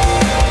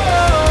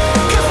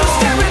 'Cause we're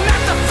staring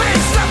at the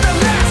face of the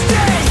last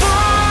days.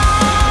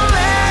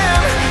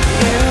 Falling,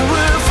 yeah,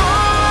 we're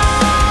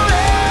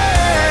falling.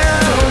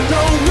 Don't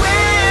know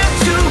where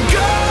to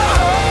go.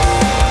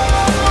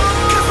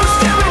 'Cause we're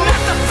staring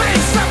at the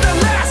face of the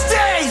last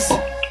days.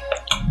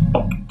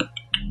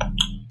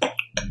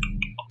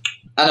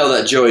 I know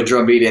that Joey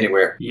drum beat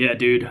anywhere. Yeah,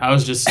 dude. I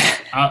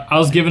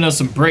was giving us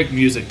some break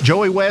music.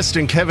 Joey West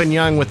and Kevin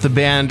Young with the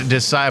band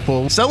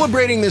Disciple,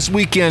 celebrating this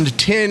weekend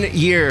 10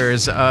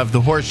 years of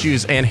the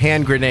Horseshoes and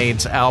Hand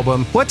Grenades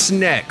album. What's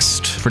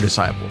next for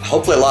Disciple?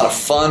 Hopefully a lot of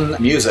fun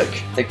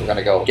music. I think we're going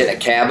to go get in a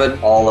cabin,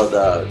 all of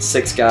the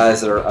 6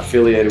 guys that are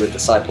affiliated with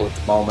Disciple at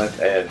the moment,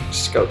 and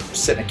just go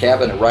sit in a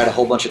cabin and write a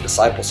whole bunch of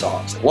Disciple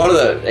songs. One of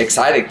the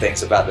exciting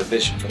things about the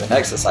vision for the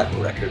next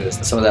Disciple record is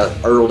some of that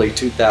early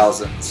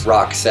 2000s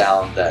rock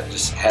sound that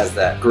just has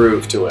that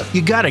groove to it.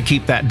 You got to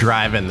keep that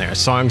drive in there.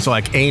 Songs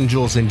like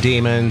Angels and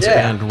Demons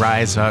and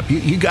Rise Up.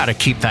 You got to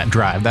keep that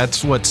drive.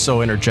 That's what's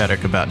so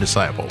energetic about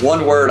Disciple.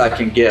 One word I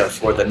can give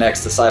for the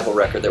next Disciple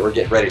record that we're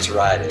getting ready to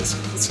write is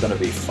it's going to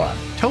be fun.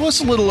 Tell us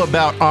a little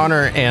about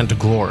Honor and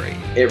Glory.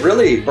 It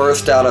really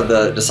birthed out of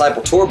the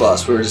Disciple tour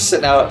bus. We were just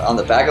sitting out on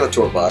the back of the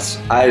tour bus.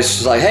 I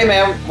was like, hey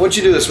man, what'd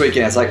you do this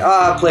weekend? It's like,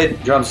 I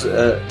played drums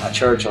at my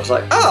church. I was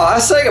like, I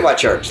sang at my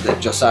church. Then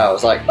Josiah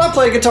was like, I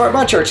played guitar at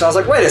my church. And I was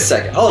like, wait a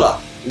second, hold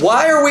on.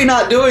 Why are we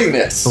not doing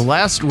this? The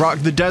last Rock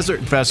the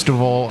Desert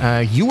festival,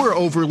 you were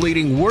over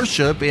leading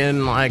worship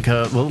in like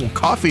a little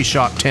coffee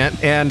shop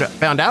tent and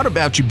found out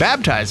about you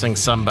baptizing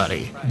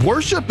somebody.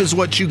 Worship is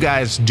what you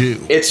guys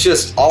do. It's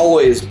just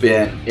always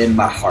been in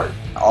my heart.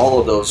 all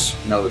of those,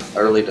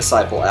 early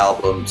Disciple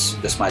albums,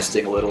 This Might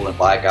Sting a Little and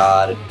By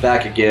God, and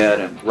Back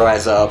Again and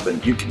Rise Up,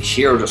 and you can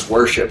hear just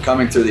worship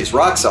coming through these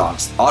rock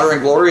songs. Honor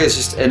and Glory is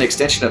just an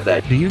extension of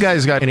that. Do you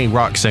guys got any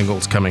rock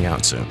singles coming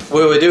out soon?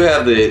 Well, we do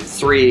have the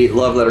 3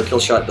 Love Letter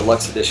Killshot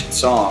Deluxe Edition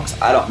songs.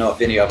 I don't know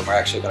if any of them are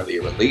actually going to be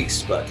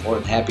released, but more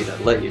than happy to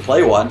let you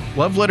play one.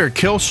 Love Letter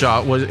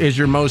Killshot is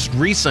your most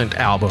recent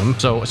album,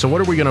 so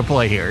what are we going to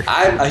play here?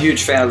 I'm a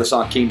huge fan of the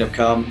song Kingdom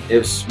Come. It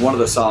was one of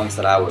the songs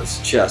that I was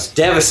just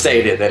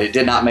devastated that it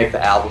did not make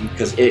the album,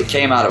 because it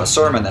came out of a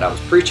sermon that I was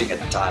preaching at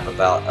the time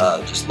about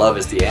just love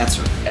is the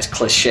answer. As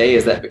cliche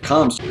as that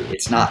becomes,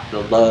 it's not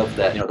the love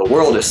that the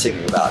world is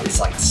singing about. It's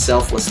like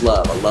selfless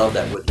love, a love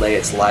that would lay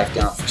its life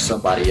down for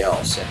somebody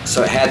else. And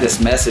so it had this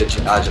message,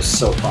 and I was just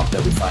so pumped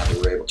that we finally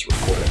were able to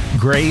record it.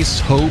 Grace,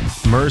 hope,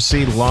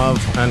 mercy, love,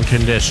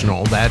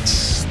 unconditional.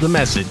 That's the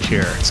message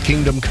here. It's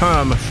Kingdom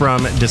Come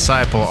from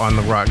Disciple on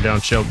the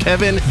RockDown Show.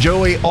 Kevin,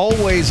 Joey,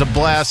 always a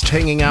blast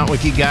hanging out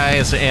with you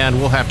guys, and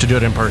we'll have to do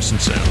it in person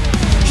soon.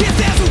 If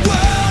there's a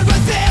world where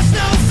there's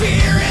no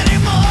fear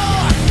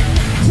anymore,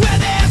 where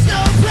there's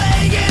no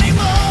plague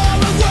anymore,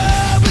 a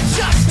world with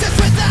justice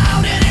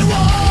without any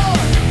war,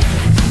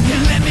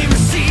 and let me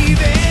receive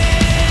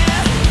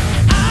it.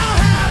 I'll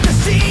have to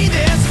see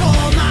this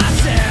for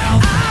myself.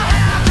 I'll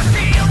have to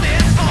feel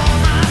this for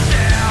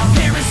myself.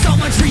 There is so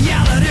much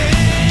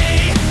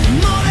reality,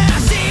 more than I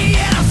see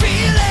and I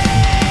feel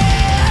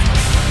it.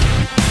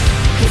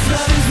 If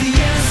love is the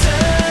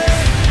answer,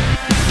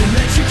 then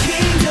let your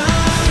kingdom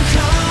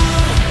come.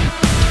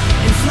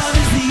 If love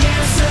is the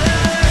answer,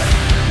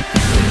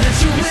 then let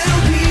your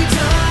will be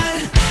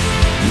done.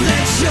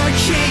 Let your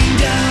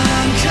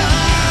kingdom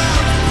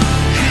come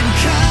and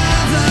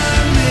cover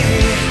me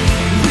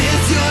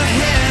with your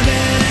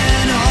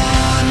heaven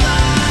on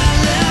my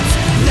lips.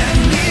 Let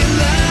me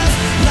love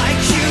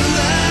like you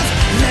love.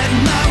 Let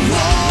my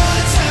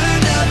world turn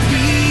to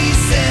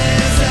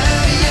pieces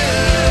of you.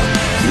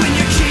 When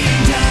your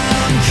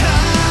kingdom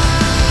comes,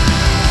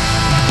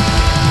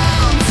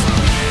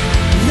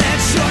 let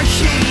your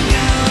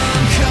kingdom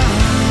come.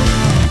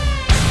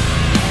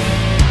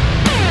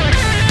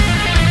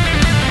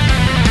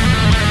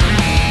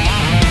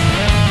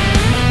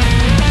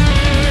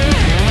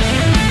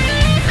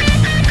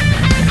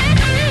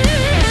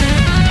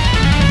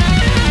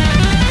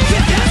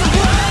 If there's a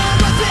world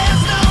where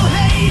there's no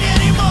hate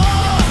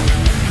anymore,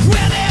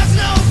 where there's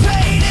no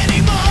pain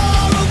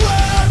anymore, a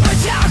world where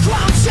dark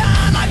won't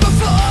shine like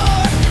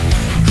before,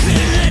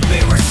 then let me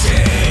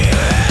receive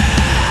it.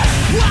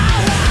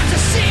 I'll have to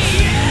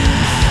see it.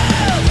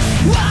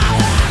 I'll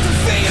have to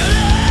feel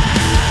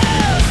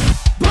it.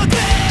 But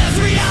there's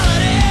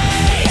reality,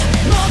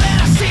 more than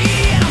I see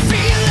and I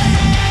feel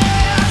it.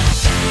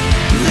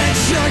 Let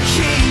your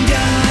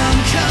kingdom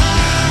come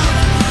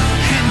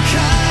and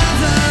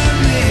cover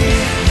me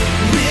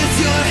with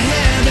your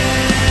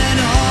heaven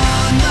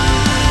on my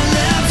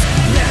lips.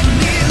 Let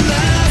me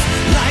love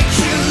like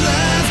you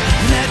love.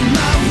 Let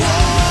my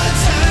world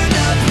turn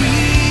to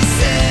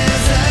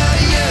pieces of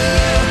you.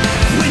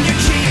 When your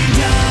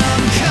kingdom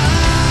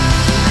comes,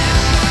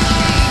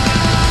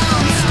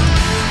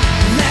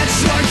 let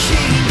your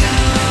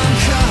kingdom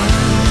come.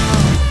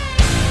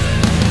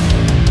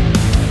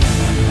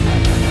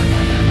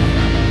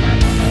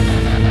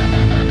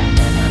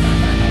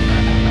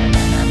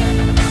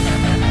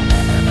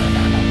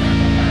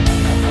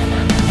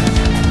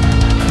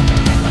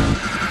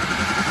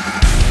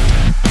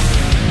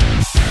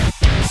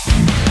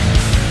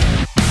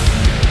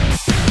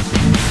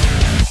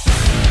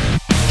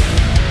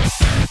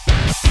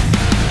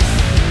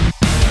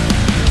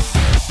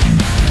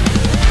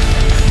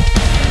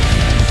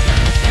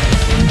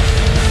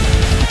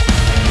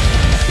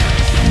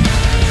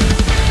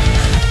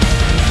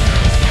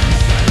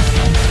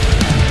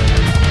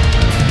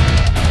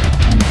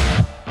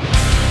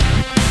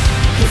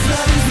 If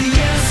love is the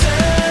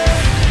answer,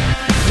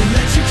 then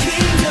let your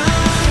kingdom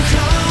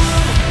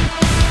come.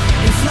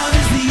 If love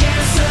is the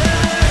answer,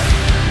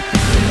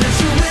 then let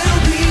your will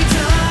be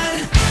done.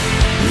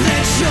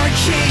 Let your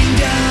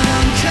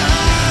kingdom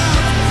come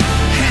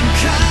and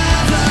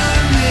cover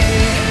me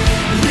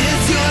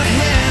with your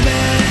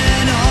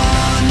heaven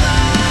on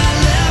my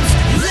lips.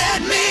 Let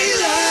me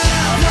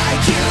love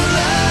like you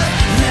love.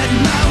 Let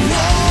my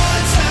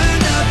world turn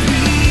to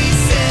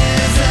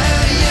pieces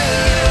of you.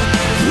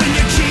 When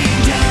your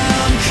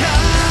kingdom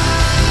comes,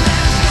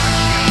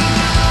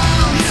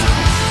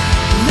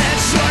 let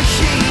your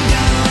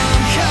kingdom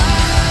come.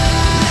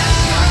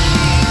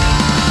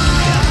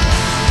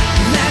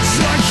 Let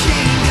your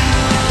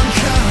kingdom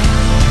come.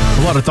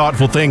 A lot of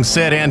thoughtful things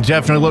said, and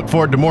definitely look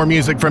forward to more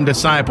music from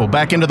Disciple.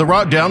 Back into the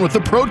RockDown with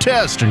The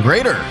Protest and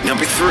Greater.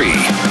 Number 3. You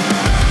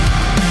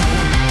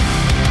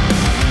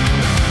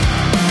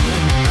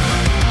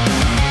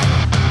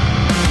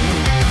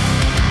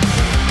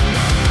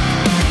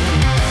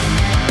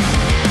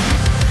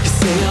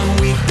say I'm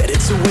weak, that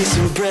it's a waste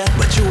of breath,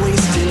 but you're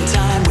wasting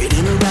time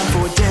waiting around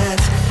for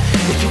death.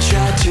 If you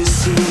try to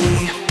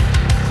see,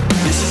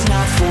 this is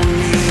not for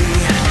me.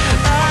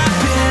 I've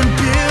been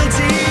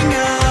building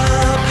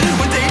up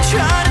what they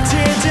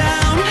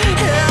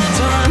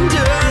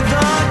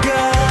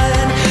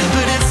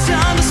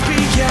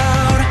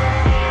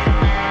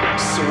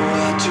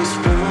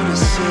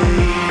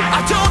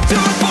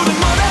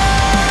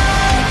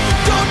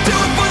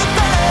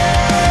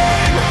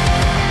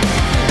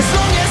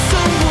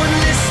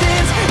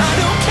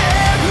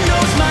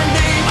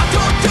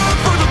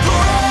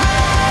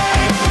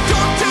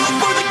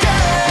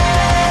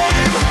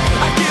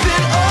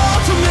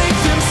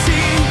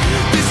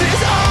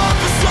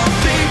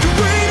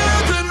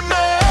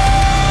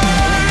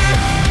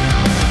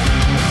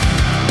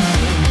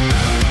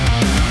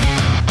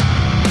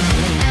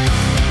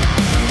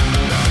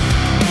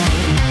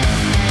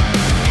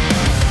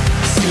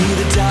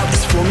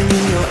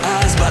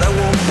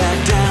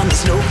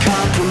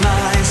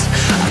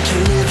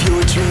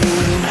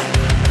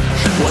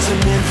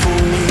meant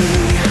for me.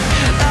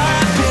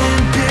 I've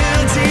been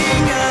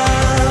building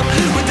up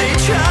what they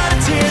try to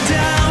tear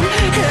down,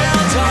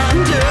 held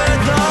under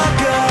the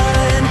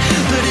gun,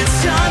 but it's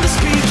time to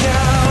speak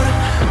out.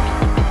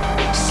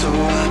 So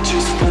I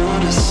just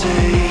wanna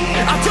say,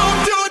 I don't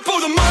do it for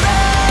the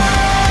money,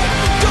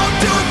 don't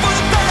do it for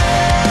the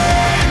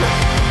fame.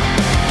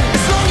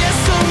 As long as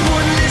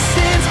someone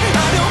listens,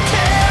 I don't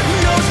care who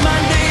knows my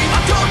name.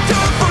 I don't do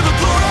it for the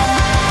glory,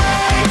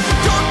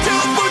 don't do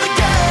it for the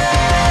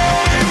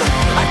game.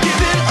 I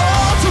give it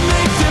all to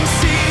make them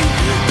see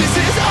this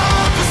is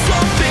all for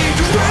something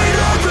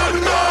greater than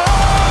me.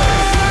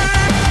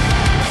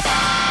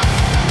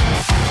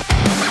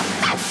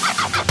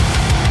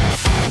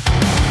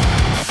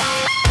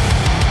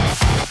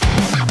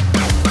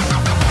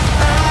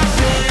 I've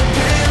been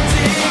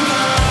building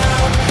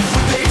up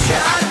what they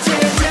try to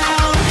tear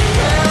down,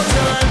 held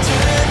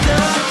under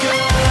the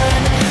gun,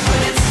 but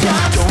it's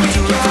time to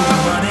speak out.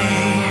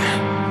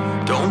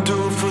 Don't do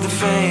it for the money, don't do it for the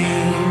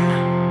fame.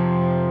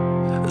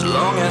 As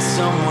long as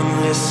someone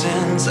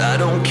listens, I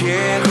don't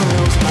care who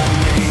knows my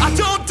name. I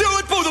don't do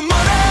it for the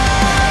money,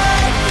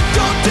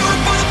 don't do it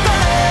for the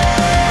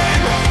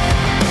fame.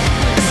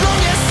 As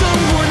long as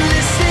someone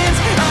listens,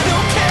 I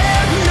don't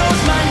care who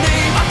knows my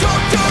name. I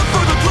don't do it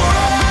for the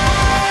glory,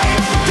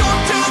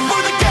 don't do it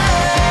for the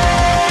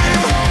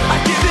game. I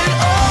give it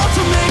all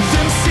to make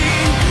them see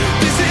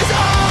this is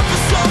all for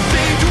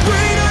something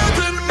greater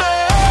than me.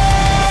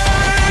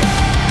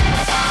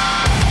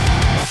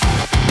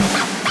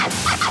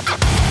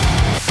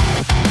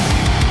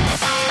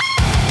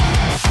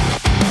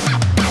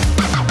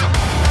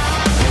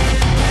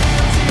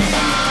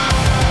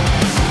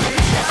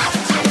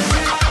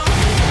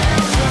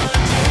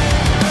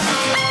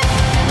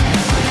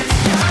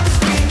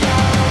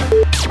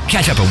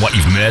 Catch up on what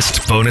you've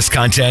missed, bonus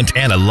content,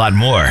 and a lot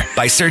more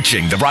by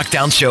searching The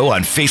RockDown Show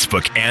on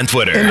Facebook and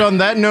Twitter. And on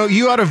that note,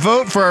 you ought to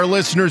vote for our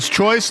listener's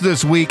choice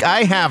this week.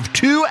 I have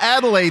 2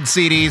 Adelaide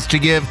CDs to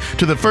give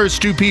to the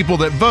first 2 people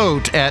that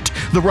vote at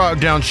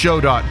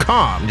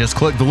therockdownshow.com. Just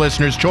click the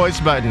listener's choice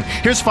button.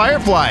 Here's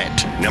Firefly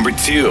at Number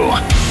 2.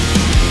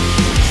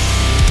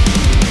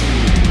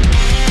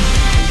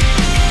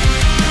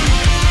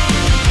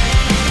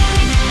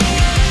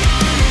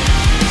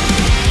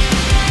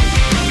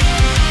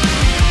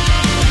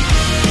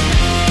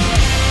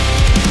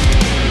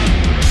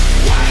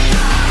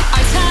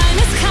 Our time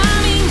is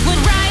coming,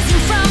 we're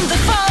rising from the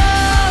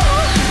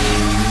fall.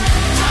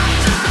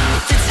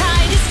 The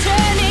tide is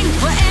turning,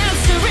 we're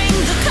answering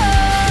the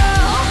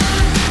call.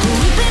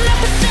 We've been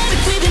apathetic,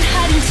 we've been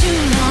hiding too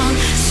long.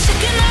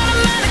 Sticking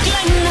automatic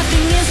like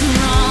nothing is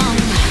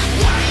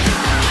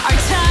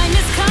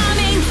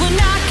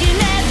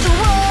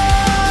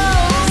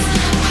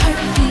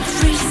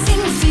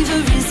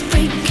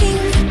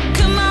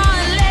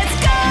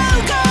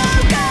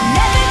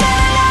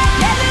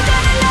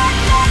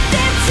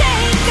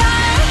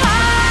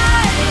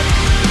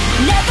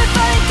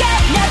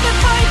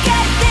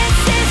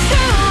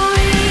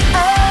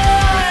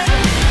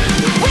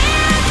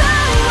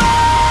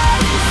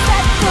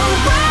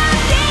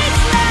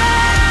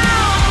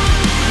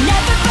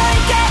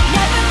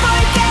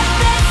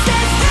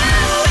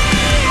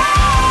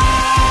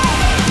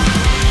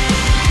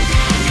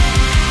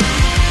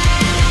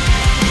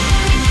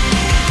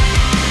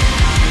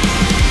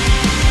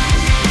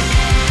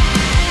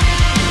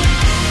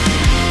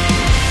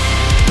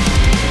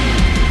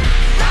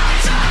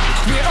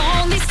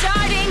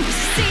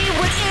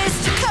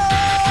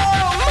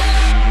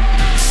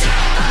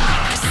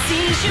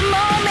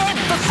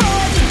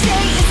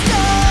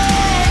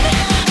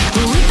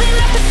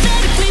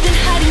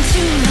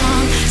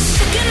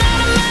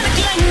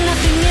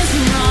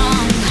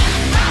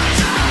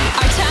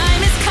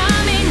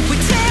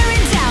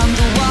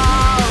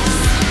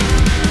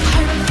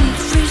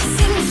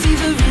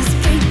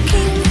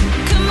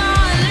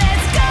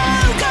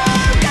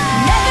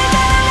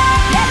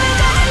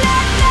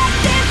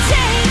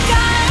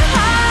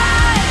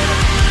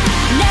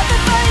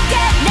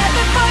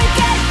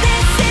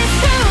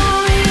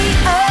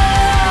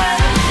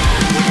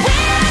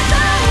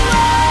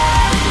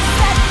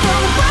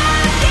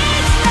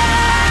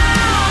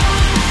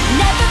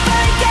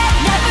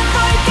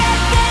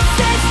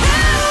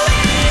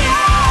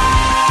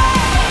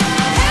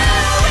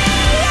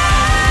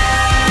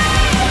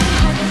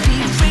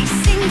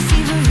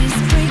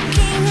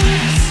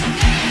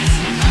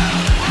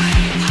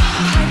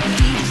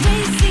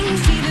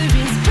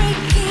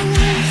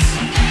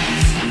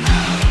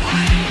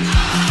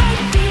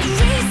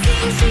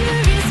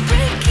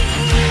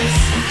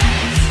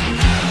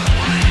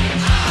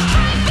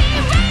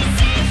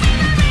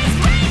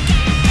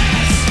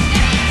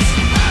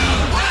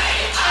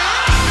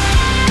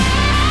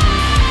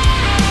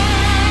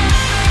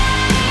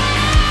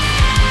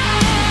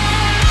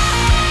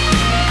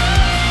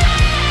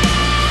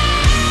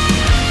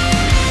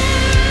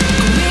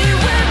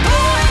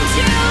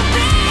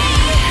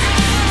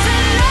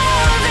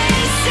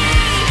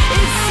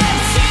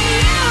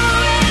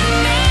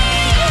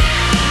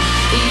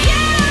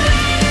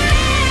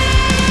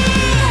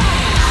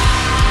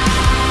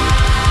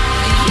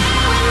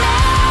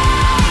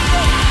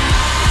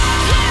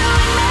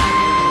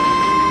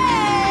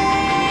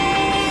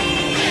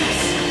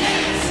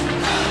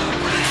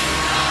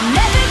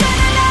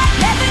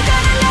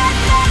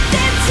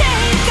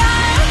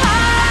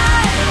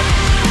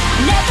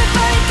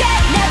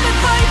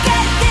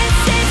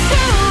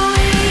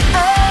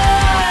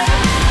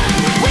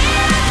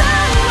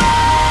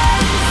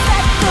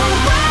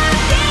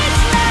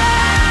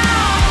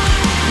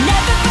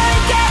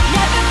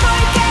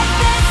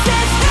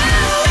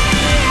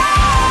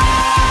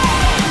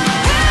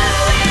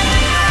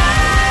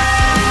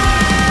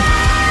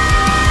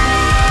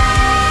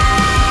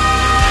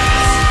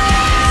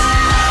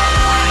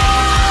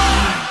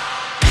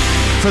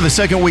For the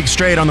second week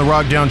straight on the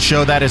RockDown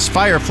show, that is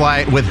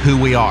Firefly with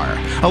Who We Are.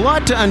 A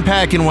lot to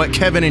unpack in what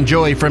Kevin and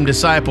Joey from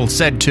Disciple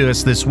said to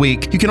us this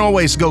week. You can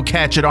always go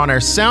catch it on our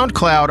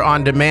SoundCloud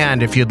on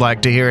demand if you'd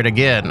like to hear it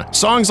again.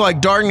 Songs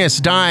like Darkness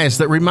Dies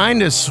that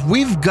remind us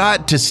we've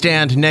got to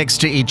stand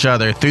next to each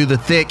other through the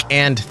thick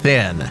and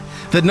thin.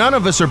 That none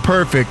of us are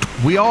perfect,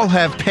 we all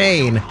have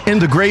pain, and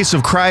the grace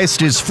of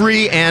Christ is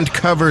free and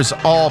covers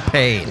all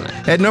pain.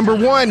 At number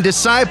 1,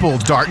 Disciple,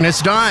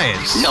 Darkness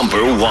Dies.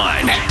 Number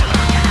 1.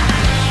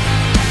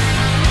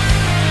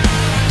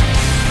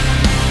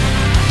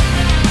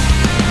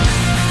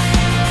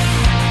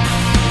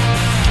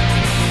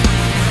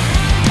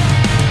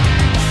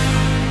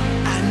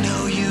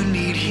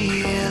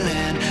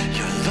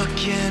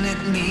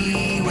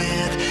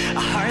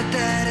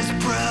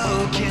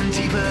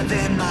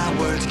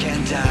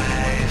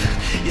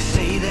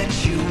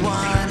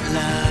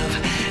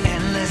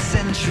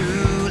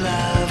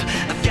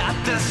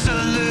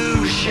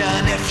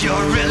 If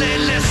you're really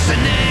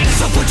listening,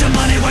 so put your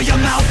money where your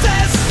mouth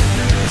is.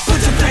 Put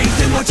your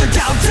faith in what you're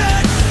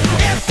doubting.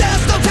 If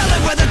there's no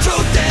telling where the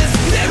truth is,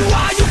 then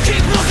why you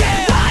keep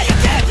looking? Why you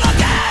keep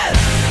looking?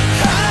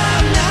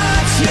 I'm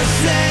not your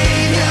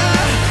savior,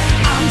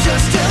 I'm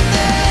just a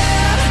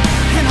man,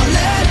 and I'll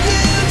let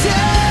you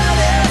down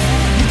if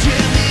you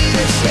give me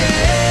the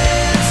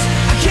chance.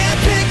 I can't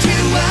pick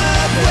you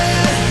up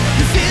when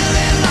you're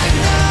feeling like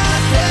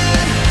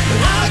nothing,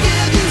 but I'll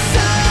give you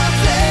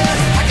something.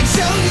 I can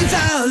show you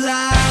the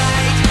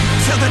light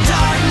till the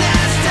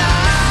darkness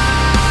dies.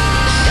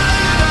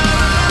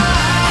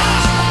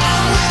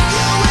 I'm with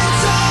you in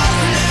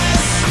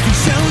darkness. I can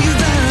show you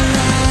the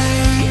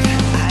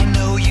light. I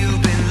know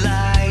you've been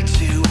lied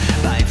to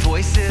by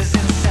voices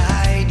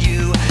inside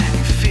you.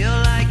 You feel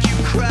like you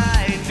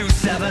cried through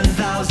 7,000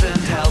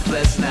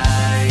 helpless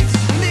nights.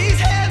 These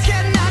hands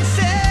cannot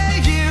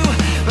save you,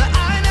 but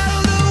I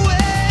know the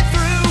way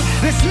through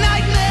this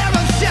nightmare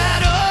of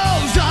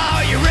shadows.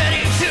 Are you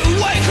ready to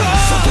wake up?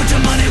 So put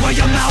your money where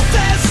your mouth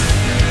is.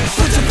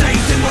 Put your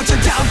faith in what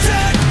you're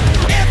doubting.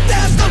 If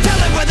there's no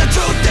telling where the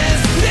truth is,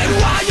 then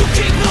why you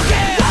keep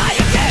looking? Why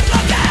you keep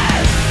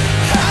looking?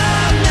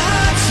 I'm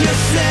not your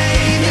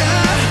savior,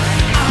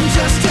 I'm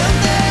just a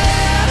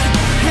man,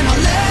 and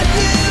I'll let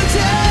you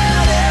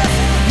down if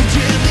you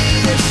give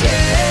me the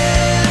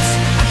chance.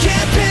 I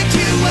can't pick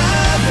you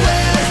up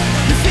when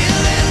you're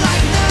feeling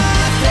like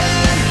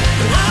nothing,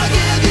 but I'll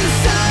give you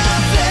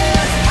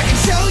something. I can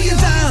show you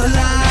the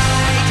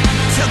light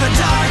till the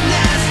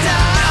darkness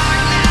dies.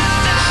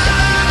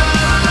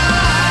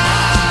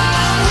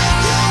 I'm with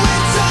you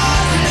in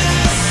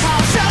darkness.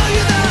 I'll show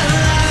you the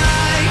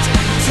light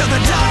till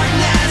the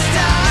darkness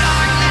dies.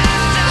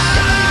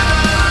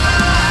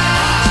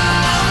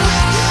 I'm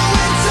with you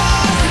in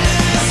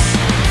darkness.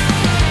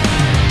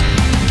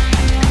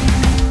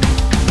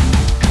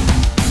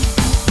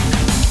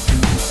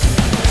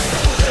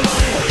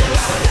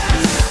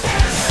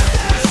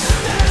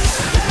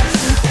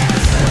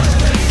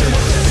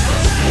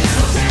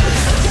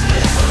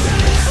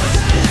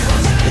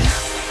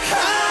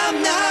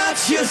 I'm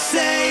not your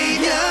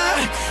savior,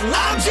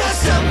 I'm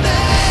just a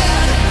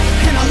man,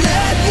 and I'll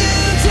let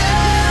you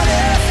down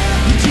if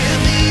you give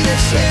me the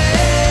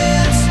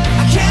chance.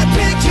 I can't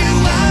pick you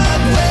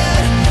up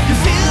when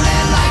you're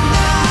feeling like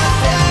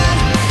nothing,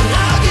 but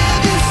I'll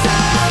give you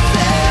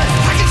something.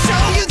 I can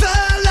show you the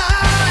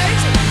light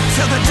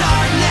till the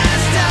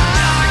darkness dies.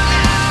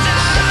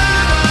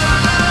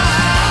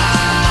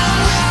 I'm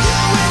with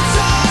you in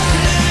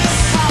darkness.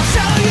 I'll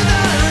show you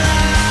the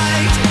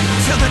light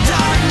till the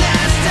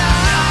darkness dies.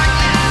 I'm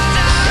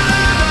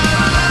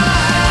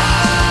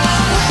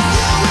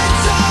with you in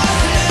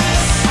darkness.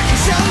 I can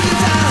show you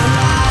the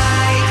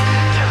light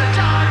till the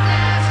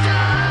darkness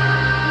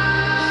dies.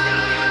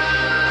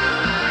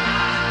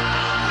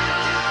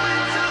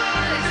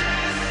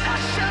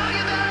 I'll show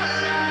you the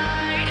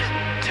light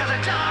till the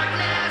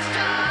darkness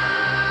dies.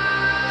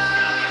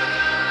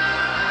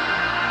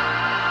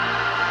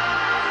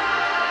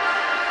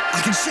 I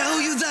can show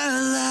you the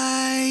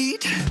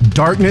light.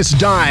 Darkness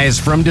Dies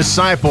from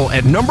Disciple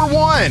at number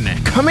 1.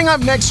 Coming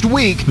up next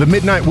week, the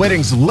Midnight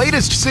Wedding's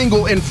latest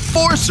single,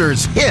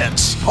 Enforcers,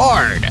 hits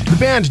hard. The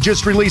band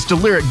just released a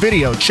lyric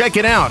video. Check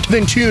it out.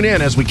 Then tune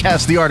in as we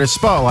cast the artist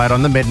spotlight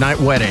on the Midnight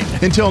Wedding.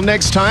 Until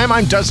next time,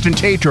 I'm Dustin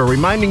Tatro,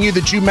 reminding you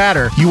that you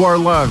matter, you are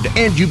loved,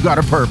 and you've got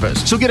a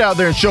purpose. So get out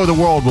there and show the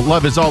world what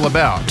love is all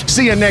about.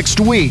 See you next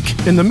week.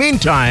 In the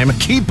meantime,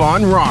 keep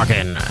on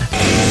rocking.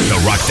 The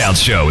RockDown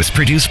Show is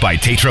produced by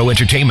Tatro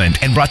Entertainment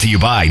and brought to you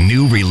by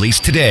New Release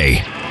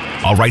Today.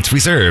 All rights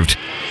reserved.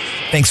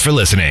 Thanks for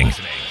listening.